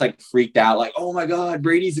everyone just like freaked out, like, oh my God,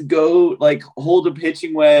 Brady's a GOAT, like hold a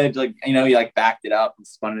pitching wedge. Like, he like backed it up and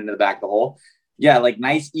spun it into the back of the hole. Yeah, like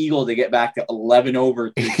nice eagle to get back to 11 over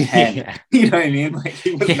to 10. Yeah. You know what I mean? Like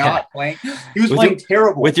he was not playing. He was playing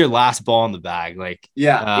terrible. With your last ball in the bag. Like,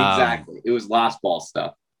 yeah, exactly. It was last ball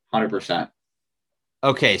stuff. 100%.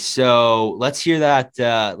 Okay, so let's hear that.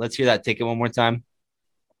 Take it one more time.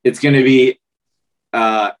 It's going to be,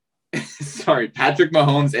 Patrick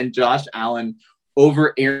Mahomes and Josh Allen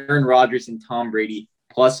over Aaron Rodgers and Tom Brady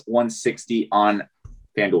plus 160 on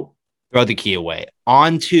FanDuel. Throw the key away.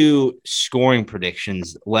 On to scoring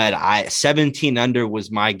predictions. 17 under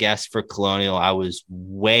was my guess for Colonial. I was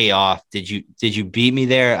way off. Did you beat me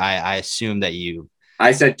there? I assume that you.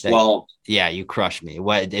 I said 12. You crushed me.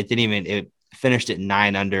 It finished at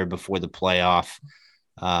 9 under before the playoff.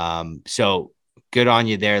 So good on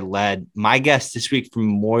you there, Led. My guess this week from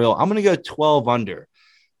Memorial, I'm going to go 12 under.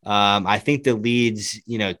 I think the lead's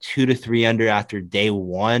 2 to 3 under after day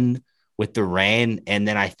 1. With the rain, and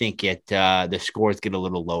then I think the scores get a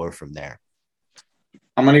little lower from there.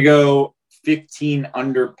 I'm going to go 15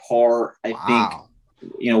 under par. I think,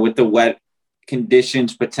 with the wet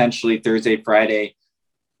conditions, potentially Thursday, Friday,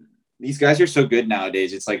 these guys are so good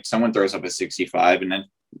nowadays. It's like someone throws up a 65 and then,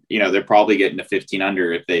 they're probably getting to 15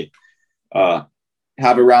 under if they have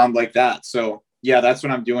a round like that. So yeah, that's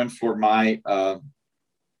what I'm doing for my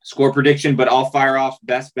score prediction, but I'll fire off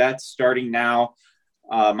best bets starting now.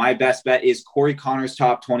 My best bet is Corey Connors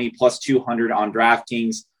top 20 plus 200 on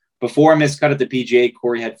DraftKings. Before a miscut at the PGA,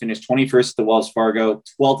 Corey had finished 21st at the Wells Fargo,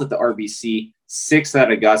 12th at the RBC, 6th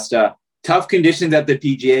at Augusta. Tough conditions at the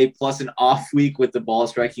PGA, plus an off week with the ball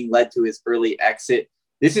striking led to his early exit.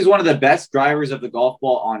 This is one of the best drivers of the golf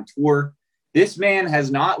ball on tour. This man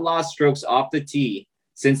has not lost strokes off the tee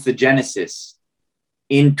since the Genesis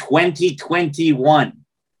in 2021.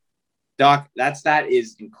 Doc, that stat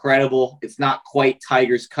is incredible. It's not quite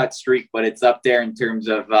Tiger's cut streak, but it's up there in terms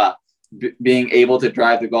of being able to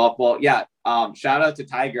drive the golf ball. Yeah, shout out to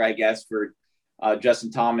Tiger, I guess, for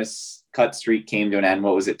Justin Thomas' cut streak came to an end.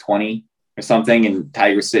 What was it, 20 or something? And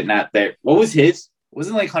Tiger's sitting at there. What was his?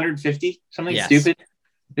 Wasn't it like 150? Something stupid?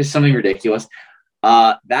 Just something ridiculous.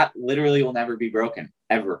 That literally will never be broken,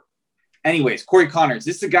 ever. Anyways, Corey Connors,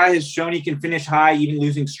 this is a guy who's shown he can finish high, even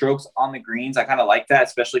losing strokes on the greens. I kind of like that,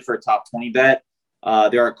 especially for a top 20 bet.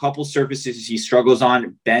 There are a couple surfaces he struggles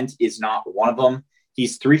on. Bent is not one of them.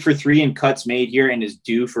 He's 3 for 3 in cuts made here and is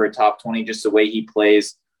due for a top 20, just the way he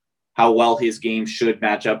plays, how well his game should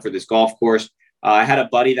match up for this golf course. I had a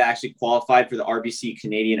buddy that actually qualified for the RBC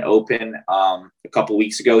Canadian Open a couple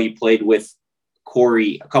weeks ago. He played with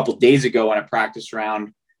Corey a couple days ago in a practice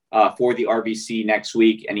round for the RBC next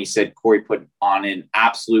week. And he said Corey put on an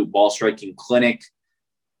absolute ball striking clinic.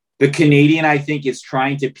 The Canadian, I think, is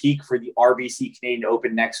trying to peak for the RBC Canadian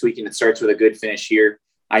Open next week, and it starts with a good finish here.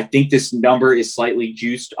 I think this number is slightly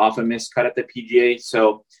juiced off a miscut at the PGA.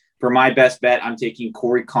 So for my best bet, I'm taking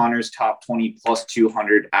Corey Connors top 20 plus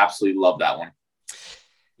 200. Absolutely love that one.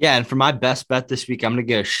 Yeah, and for my best bet this week, I'm going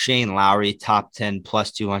to go Shane Lowry top 10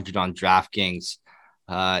 plus 200 on DraftKings.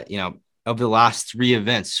 Over the last 3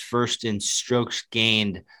 events, first in strokes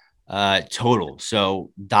gained total.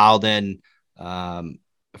 So dialed in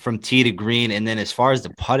from tee to green. And then as far as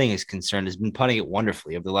the putting is concerned, has been putting it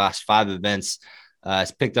wonderfully over the last 5 events.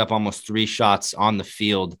 It's picked up almost 3 shots on the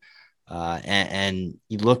field. And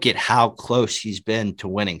you look at how close he's been to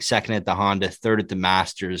winning. 2nd at the Honda, 3rd at the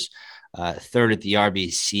Masters, 3rd at the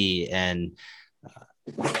RBC. And,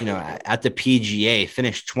 at the PGA,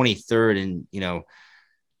 finished 23rd and,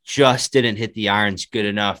 just didn't hit the irons good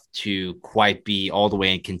enough to quite be all the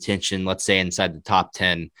way in contention, let's say inside the top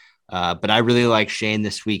 10. But I really like Shane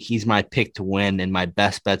this week. He's my pick to win, and my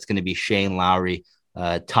best bet's going to be Shane Lowry,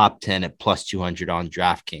 top 10 at plus 200 on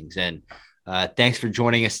DraftKings. And thanks for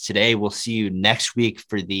joining us today. We'll see you next week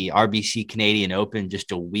for the RBC Canadian Open,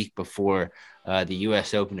 just a week before the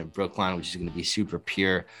U.S. Open in Brookline, which is going to be super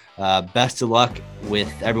pure. Best of luck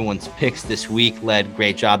with everyone's picks this week. Led,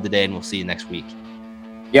 great job today, and we'll see you next week.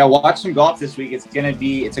 Yeah, watch some golf this week. It's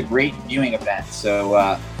a great viewing event.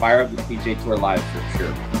 So fire up the PGA Tour Live for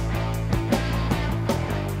sure.